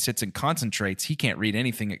or he sits and concentrates, he can't read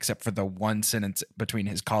anything except for the one sentence between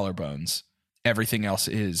his collarbones. Everything else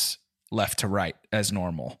is left to right as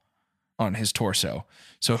normal on his torso.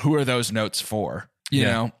 So who are those notes for? You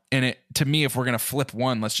know? And to me, if we're going to flip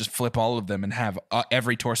one, let's just flip all of them and have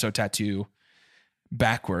every torso tattoo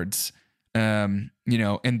backwards. And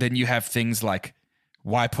then you have things like,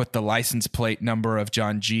 why put the license plate number of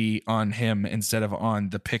John G on him instead of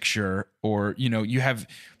on the picture? Or, you have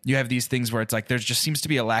these things where it's like, there just seems to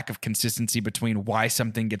be a lack of consistency between why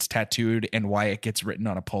something gets tattooed and why it gets written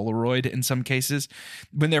on a Polaroid in some cases.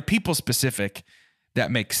 When they're people specific, that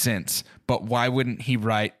makes sense. But why wouldn't he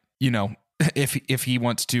write, if he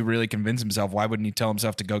wants to really convince himself, why wouldn't he tell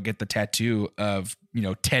himself to go get the tattoo of,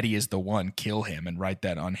 Teddy is the one, kill him, and write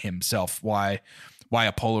that on himself? Why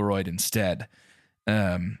a Polaroid instead?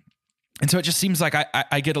 And so it just seems like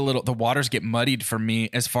I get the waters get muddied for me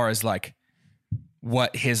as far as like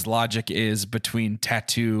what his logic is between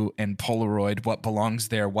tattoo and Polaroid, what belongs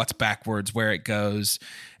there, what's backwards, where it goes.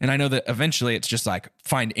 And I know that eventually it's just like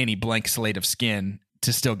find any blank slate of skin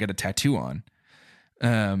to still get a tattoo on.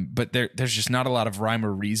 But there's just not a lot of rhyme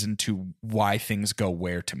or reason to why things go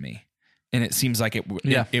where to me. And it seems like it would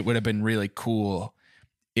have been really cool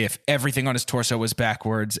if everything on his torso was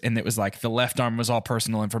backwards and it was like the left arm was all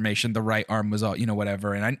personal information, the right arm was all,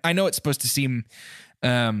 whatever. And I know it's supposed to seem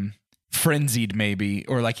frenzied maybe,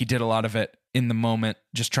 or like he did a lot of it in the moment,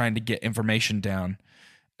 just trying to get information down.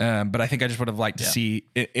 But I think I just would have liked to see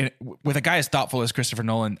it, with a guy as thoughtful as Christopher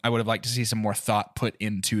Nolan, I would have liked to see some more thought put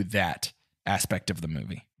into that aspect of the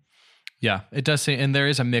movie. Yeah, it does seem, and there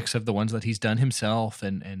is a mix of the ones that he's done himself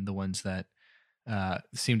and the ones that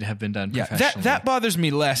seem to have been done professionally. That bothers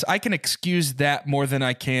me less. I can excuse that more than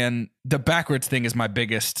I can. The backwards thing is my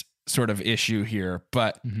biggest sort of issue here,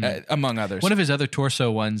 but among others. One of his other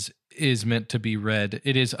torso ones is meant to be read.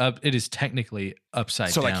 It is technically upside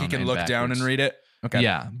down. So like he can look down and read it? Okay.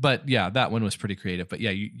 Yeah, but that one was pretty creative. But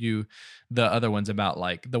yeah, you the other one's about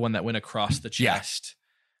like the one that went across the chest.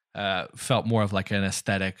 Felt more of like an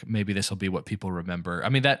aesthetic. Maybe this will be what people remember. I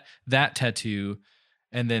mean, that tattoo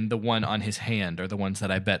and then the one on his hand are the ones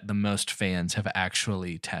that I bet the most fans have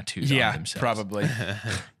actually tattooed on themselves. Probably.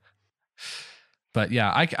 But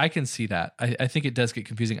yeah, I can see that. I think it does get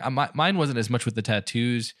confusing. Mine wasn't as much with the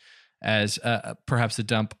tattoos as perhaps the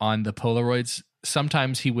dump on the Polaroids.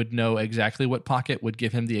 Sometimes he would know exactly what pocket would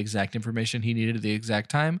give him the exact information he needed at the exact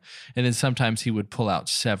time. And then sometimes he would pull out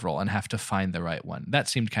several and have to find the right one. That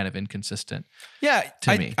seemed kind of inconsistent. Yeah,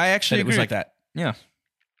 to me. I actually agree with that. Yeah.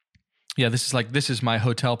 Yeah, this is my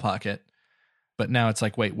hotel pocket. But now it's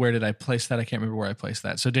like, wait, where did I place that? I can't remember where I placed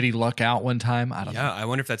that. So did he luck out one time? I don't know. Yeah, I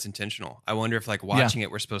wonder if that's intentional. I wonder if like watching it,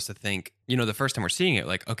 we're supposed to think, the first time we're seeing it,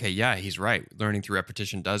 like, okay, yeah, he's right. Learning through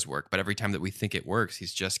repetition does work. But every time that we think it works,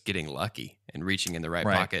 he's just getting lucky and reaching in the right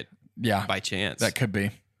pocket by chance. That could be.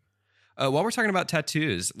 While we're talking about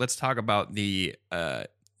tattoos, let's talk about the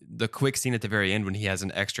quick scene at the very end when he has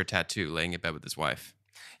an extra tattoo laying in bed with his wife.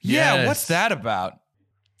 Yeah, Yes. what's that about?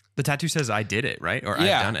 The tattoo says, I did it, right? Or I've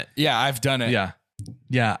done it. Yeah, I've done it. Yeah.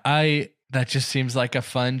 That just seems like a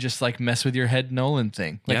fun, just like mess with your head Nolan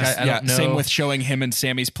thing. Like Yes. I don't know. Same with showing him and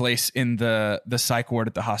Sammy's place in the psych ward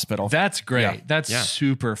at the hospital. That's great. Yeah. That's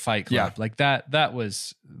super Fight Club. Yeah. Like that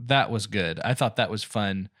was good. I thought that was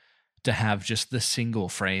fun to have just the single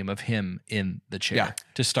frame of him in the chair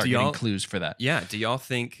to start getting clues for that. Yeah. Do y'all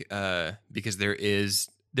think, because there is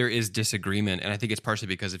disagreement, and I think it's partially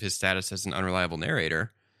because of his status as an unreliable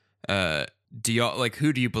narrator, do y'all like,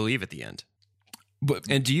 who do you believe at the end?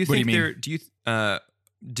 And do you think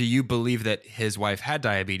do you believe that his wife had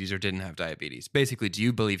diabetes or didn't have diabetes? Basically, do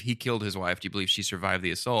you believe he killed his wife? Do you believe she survived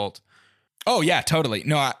the assault? Oh yeah, totally.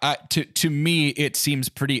 No, to me, it seems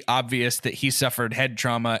pretty obvious that he suffered head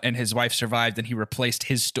trauma and his wife survived, and he replaced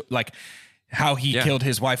his how he killed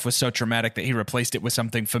his wife was so traumatic that he replaced it with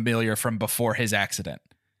something familiar from before his accident.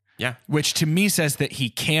 Yeah, which to me says that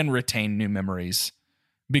he can retain new memories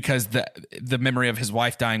because the memory of his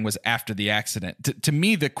wife dying was after the accident. To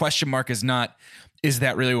me, the question mark is not, is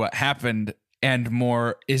that really what happened? And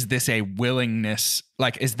more, is this a willingness?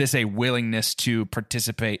 Like, is this a willingness to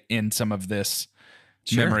participate in some of this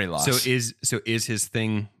memory loss? So is his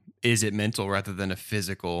thing, is it mental rather than a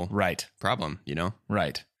physical problem,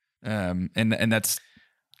 Right. And that's,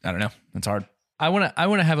 I don't know. That's hard. I want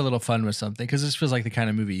to have a little fun with something because this feels like the kind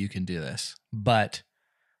of movie you can do this. But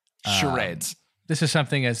charades. This is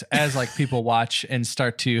something as like people watch and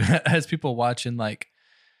start to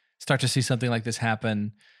start to see something like this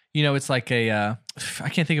happen. It's like I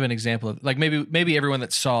can't think of an example of like maybe everyone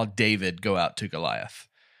that saw David go out to Goliath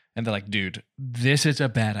and they're like, dude, this is a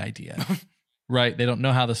bad idea. Right? They don't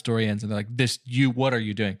know how the story ends. And they're like, what are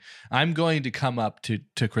you doing? I'm going to come up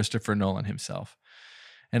to Christopher Nolan himself.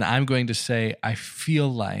 And I'm going to say, I feel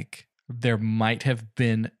like there might have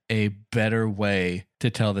been a better way to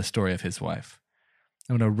tell the story of his wife.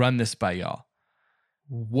 I'm going to run this by y'all.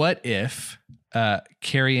 What if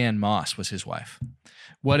Carrie Ann Moss was his wife?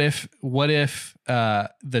 What if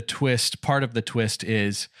the twist, part of the twist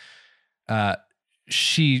is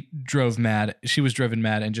she was driven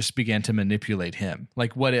mad and just began to manipulate him.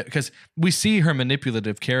 Like what if, because we see her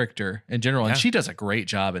manipulative character in general, and she does a great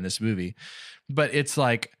job in this movie, but it's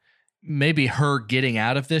like maybe her getting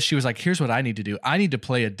out of this, she was like, here's what I need to do. I need to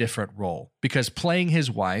play a different role because playing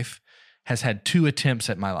his wife has had 2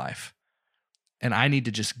 attempts at my life. And I need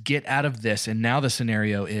to just get out of this. And now the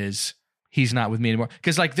scenario is he's not with me anymore.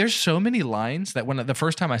 Because like there's so many lines that when the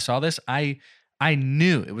first time I saw this, I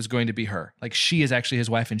knew it was going to be her. Like she is actually his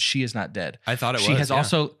wife and she is not dead. I thought she has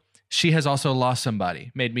also lost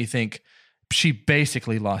somebody. Made me think she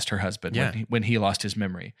basically lost her husband when he lost his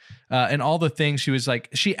memory. And all the things she was like,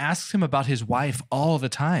 she asks him about his wife all the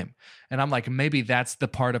time. And I'm like, maybe that's the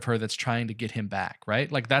part of her that's trying to get him back,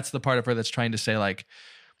 right? Like that's the part of her that's trying to say like,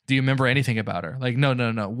 do you remember anything about her? Like, no.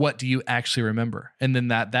 What do you actually remember? And then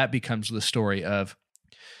that becomes the story of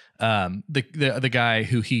the guy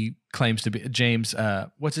who he claims to be James.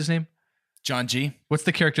 What's his name? John G. What's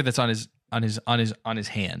the character that's on his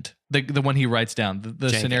hand? The one he writes down. The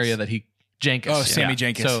scenario that he Jenkins. Oh, Sammy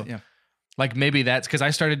Jenkins. So like maybe that's because I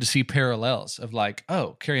started to see parallels of like,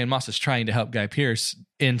 oh, Carrie-Anne Moss is trying to help Guy Pearce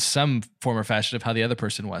in some form or fashion of how the other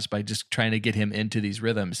person was by just trying to get him into these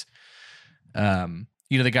rhythms.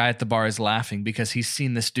 The guy at the bar is laughing because he's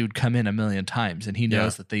seen this dude come in a million times and he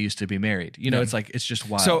knows that they used to be married. It's like, it's just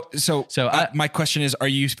wild. So my question is, are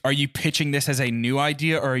you pitching this as a new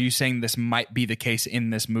idea, or are you saying this might be the case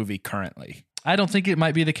in this movie currently? I don't think it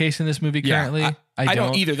might be the case in this movie currently. I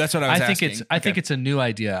don't either. That's what I was asking. I think it's a new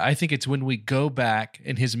idea. I think it's when we go back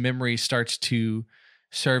and his memory starts to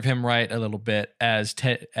serve him right a little bit as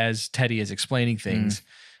Teddy is explaining things,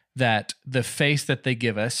 that the face that they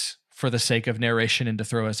give us for the sake of narration and to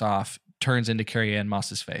throw us off turns into Carrie-Anne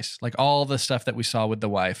Moss's face. Like all the stuff that we saw with the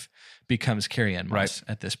wife becomes Carrie-Anne Moss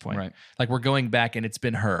at this point. Right. Like we're going back and it's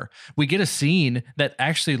been her. We get a scene that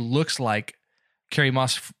actually looks like Carrie-Anne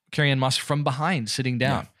Moss from behind sitting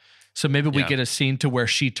down. Yeah. So maybe we get a scene to where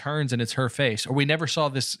she turns and it's her face, or we never saw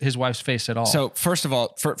his wife's face at all. So first of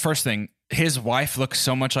all, first thing, his wife looks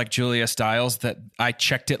so much like Julia Stiles that I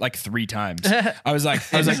checked it like 3 times. I was like,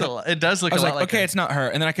 it does look. I was a like, lot like okay, her. It's not her.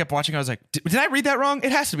 And then I kept watching. I was like, did I read that wrong?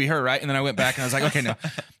 It has to be her, right? And then I went back and I was like, okay,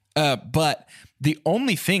 no. But the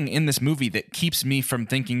only thing in this movie that keeps me from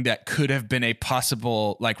thinking that could have been a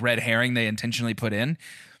possible like red herring they intentionally put in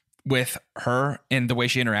with her and the way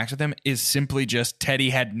she interacts with him is simply just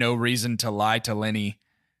Teddy had no reason to lie to Lenny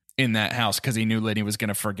in that house because he knew Lenny was going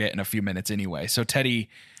to forget in a few minutes anyway. So Teddy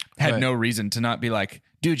had no reason to not be like,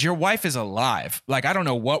 dude, your wife is alive. Like, I don't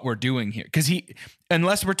know what we're doing here. Because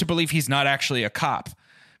unless we're to believe he's not actually a cop,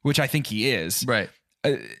 which I think he is. Right.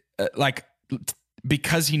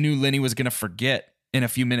 Because he knew Lenny was going to forget in a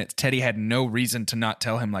few minutes, Teddy had no reason to not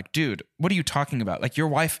tell him, like, dude, what are you talking about? Like, your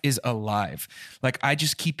wife is alive. Like, I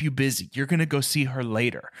just keep you busy. You're going to go see her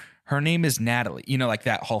later. Her name is Natalie. Like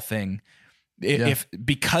that whole thing.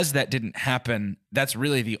 Because that didn't happen, that's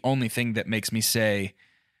really the only thing that makes me say,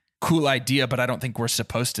 cool idea, but I don't think we're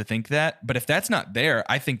supposed to think that. But if that's not there,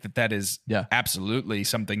 I think that is absolutely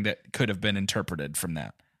something that could have been interpreted from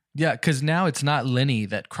that. Yeah, because now it's not Lenny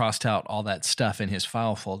that crossed out all that stuff in his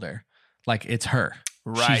file folder. Like, it's her.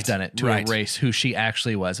 Right. She's done it to erase who she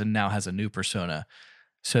actually was and now has a new persona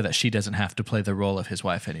so that she doesn't have to play the role of his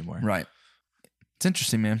wife anymore. Right. It's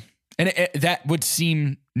interesting, man. And that would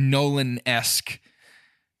seem Nolan-esque.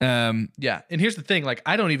 Yeah. And here's the thing. Like,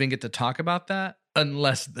 I don't even get to talk about that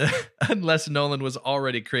unless Nolan was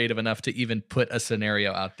already creative enough to even put a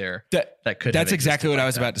scenario out there that could. That's exactly what I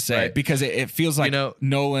was about to say, right? Because it feels like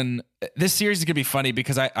Nolan. This series is gonna be funny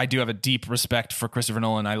because I do have a deep respect for Christopher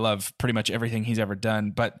Nolan. I love pretty much everything he's ever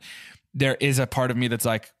done, but there is a part of me that's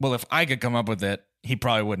like, well, if I could come up with it, he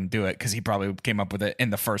probably wouldn't do it because he probably came up with it in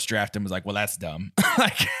the first draft and was like, well, that's dumb.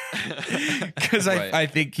 Like, because I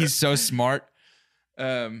think he's so smart.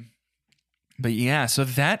 But yeah, so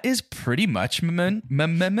that is pretty much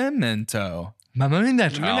Memento.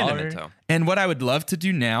 And what I would love to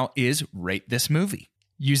do now is rate this movie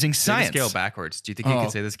using science. Say the scale backwards. Do you think you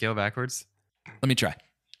can say the scale backwards? Let me try.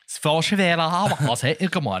 Let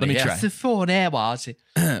me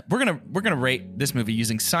try. We're gonna rate this movie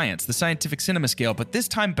using science, the scientific cinema scale, but this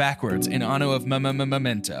time backwards in honor of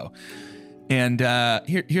Memento. And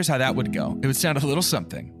here's how that would go. It would sound a little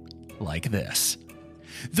something like this.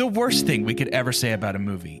 The worst thing we could ever say about a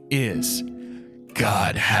movie is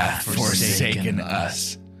God hath forsaken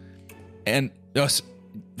us. And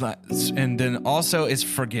then also is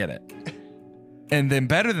forget it. And then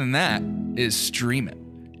better than that is stream it.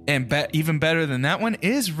 And even better than that one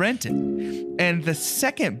is rent it. And the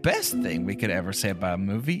second best thing we could ever say about a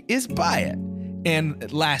movie is buy it.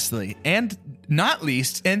 And lastly, and not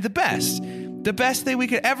least, and the best thing we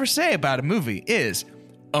could ever say about a movie is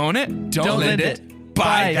own it, don't lend it.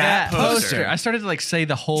 Buy that poster. I started to say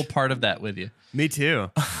the whole part of that with you. Me too.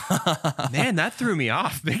 Man, that threw me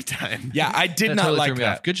off big time. Yeah, I did not totally like threw me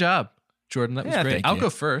that. off. Good job, Jordan. That was great. Thank I'll you. go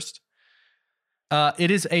first. It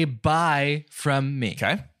is a buy from me.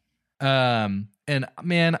 Okay. And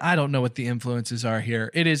man, I don't know what the influences are here.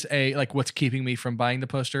 It is what's keeping me from buying the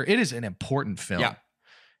poster. It is an important film. Yeah.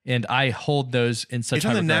 And I hold those in such It's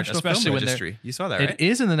high on the regard, National especially Film when Registry. You saw that, right? It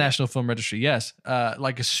is in the National Film Registry. Yes.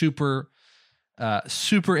 Like a super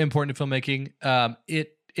important filmmaking.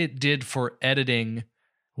 It did for editing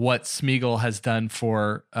what Smeagol has done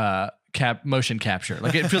for motion capture.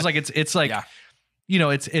 Like it feels like it's like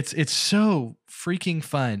it's so freaking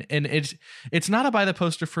fun, and it's not a buy the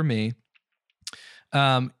poster for me.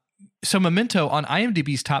 So Memento on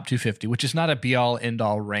IMDb's top 250, which is not a be-all,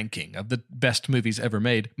 end-all ranking of the best movies ever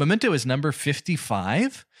made, Memento is number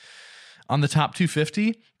 55 on the top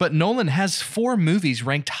 250, but Nolan has 4 movies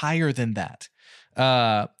ranked higher than that.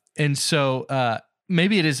 And so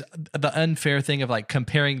maybe it is the unfair thing of like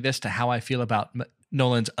comparing this to how I feel about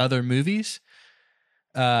Nolan's other movies.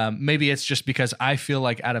 Maybe it's just because I feel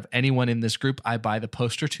like out of anyone in this group, I buy the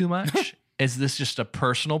poster too much. Is this just a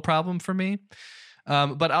personal problem for me?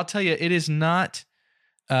 But I'll tell you, it is not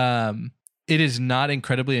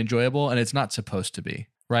incredibly enjoyable, and it's not supposed to be,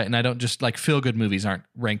 right? And I don't just like feel good movies aren't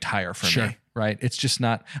ranked higher for me, right? It's just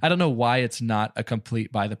not. I don't know why it's not a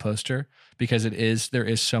complete buy the poster, because it is. There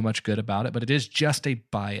is so much good about it, but it is just a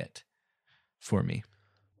buy it for me.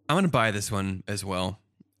 I'm gonna buy this one as well.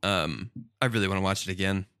 I really want to watch it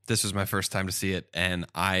again. This was my first time to see it, and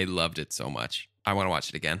I loved it so much. I want to watch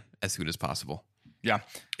it again as soon as possible. Yeah.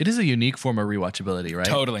 It is a unique form of rewatchability, right?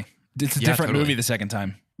 Totally. It's a different movie the second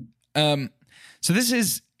time. So this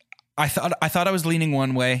is, I thought I was leaning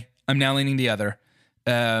one way. I'm now leaning the other.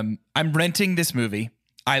 I'm renting this movie.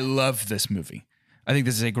 I love this movie. I think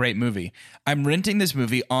this is a great movie. I'm renting this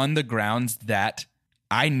movie on the grounds that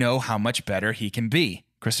I know how much better he can be,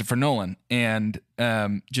 Christopher Nolan. And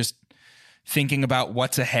just thinking about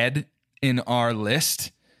what's ahead in our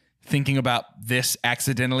list, thinking about this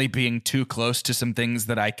accidentally being too close to some things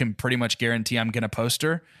that I can pretty much guarantee I'm going to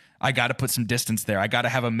poster, I got to put some distance there. I got to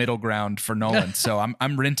have a middle ground for Nolan. So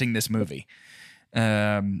I'm renting this movie.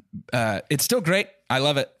 It's still great. I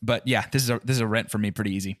love it. But yeah, this is a rent for me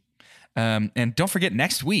pretty easy. And don't forget,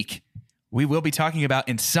 next week, we will be talking about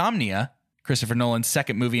Insomnia, Christopher Nolan's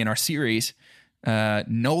second movie in our series.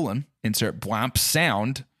 Nolan, insert bwamp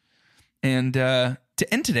sound. And to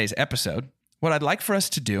end today's episode, what I'd like for us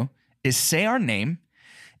to do is say our name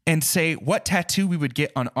and say what tattoo we would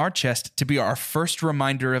get on our chest to be our first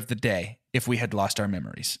reminder of the day if we had lost our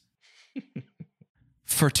memories.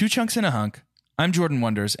 For 2 Chunks and a Hunk, I'm Jordan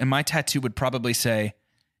Wonders, and my tattoo would probably say,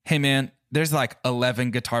 hey man, there's like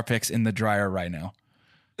 11 guitar picks in the dryer right now.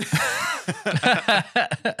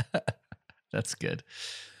 That's good.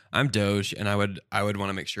 I'm Doge, and I would want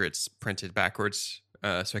to make sure it's printed backwards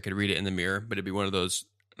so I could read it in the mirror, but it'd be one of those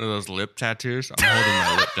lip tattoos. I'm holding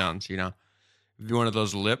my lip down, so it'd be one of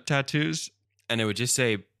those lip tattoos, and it would just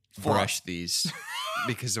say brush these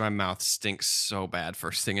because my mouth stinks so bad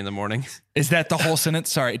first thing in the morning. Is that the whole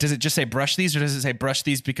sentence? Sorry, does it just say brush these, or does it say brush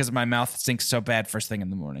these because my mouth stinks so bad first thing in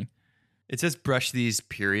the morning? It says brush these,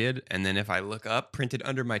 period. And then if I look up, printed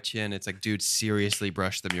under my chin, it's like, dude, seriously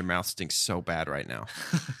brush them. Your mouth stinks so bad right now.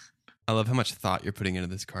 I love how much thought you're putting into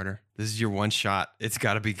this, Carter. This is your one shot. It's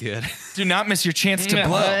got to be good. Do not miss your chance to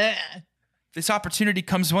blow. This opportunity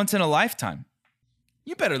comes once in a lifetime.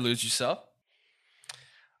 You better lose yourself.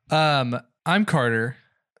 I'm Carter,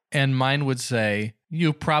 and mine would say,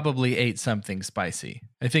 you probably ate something spicy.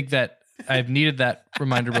 I think that I've needed that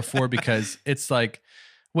reminder before, because it's like,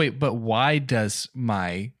 wait, but why does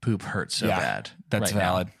my poop hurt so bad? That's right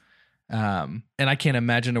valid. Now? And I can't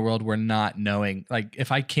imagine a world where not knowing, like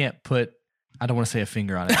if I can't put, I don't want to say a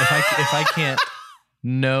finger on it. If I can't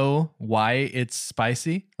know why it's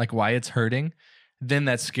spicy, like why it's hurting, then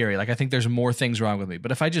that's scary. Like I think there's more things wrong with me.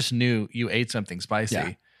 But if I just knew you ate something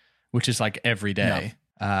spicy, which is like every day,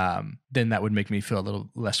 then that would make me feel a little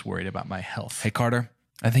less worried about my health. Hey, Carter,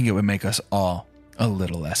 I think it would make us all a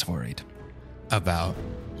little less worried about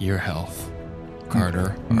your health.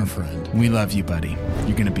 Carter, our friend. We love you, buddy.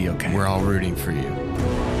 You're going to be okay. We're all rooting for you.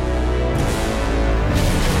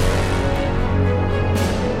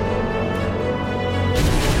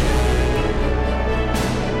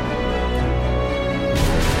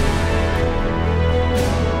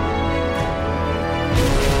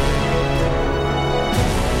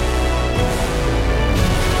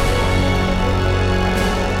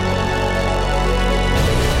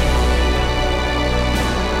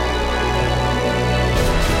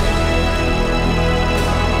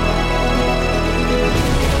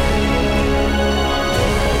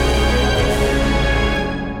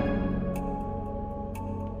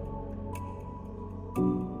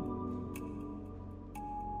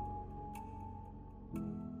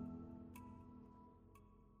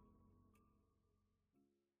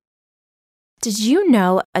 Did you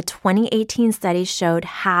know a 2018 study showed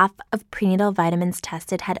half of prenatal vitamins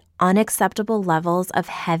tested had unacceptable levels of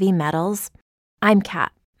heavy metals? I'm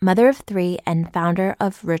Kat, mother of 3 and founder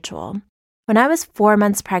of Ritual. When I was 4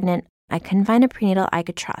 months pregnant, I couldn't find a prenatal I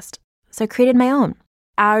could trust, so I created my own.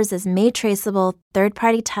 Ours is made traceable,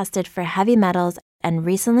 third-party tested for heavy metals, and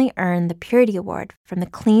recently earned the Purity Award from the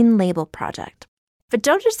Clean Label Project. But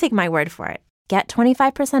don't just take my word for it. Get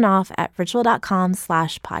 25% off at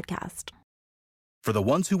ritual.com/podcast. For the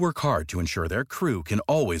ones who work hard to ensure their crew can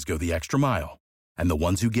always go the extra mile, and the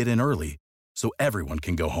ones who get in early so everyone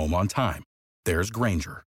can go home on time, there's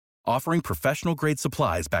Grainger, offering professional-grade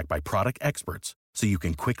supplies backed by product experts so you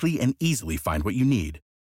can quickly and easily find what you need.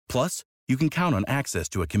 Plus, you can count on access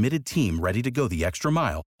to a committed team ready to go the extra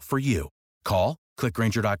mile for you. Call, click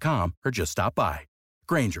Grainger.com, or just stop by.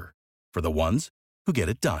 Grainger, for the ones who get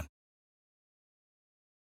it done.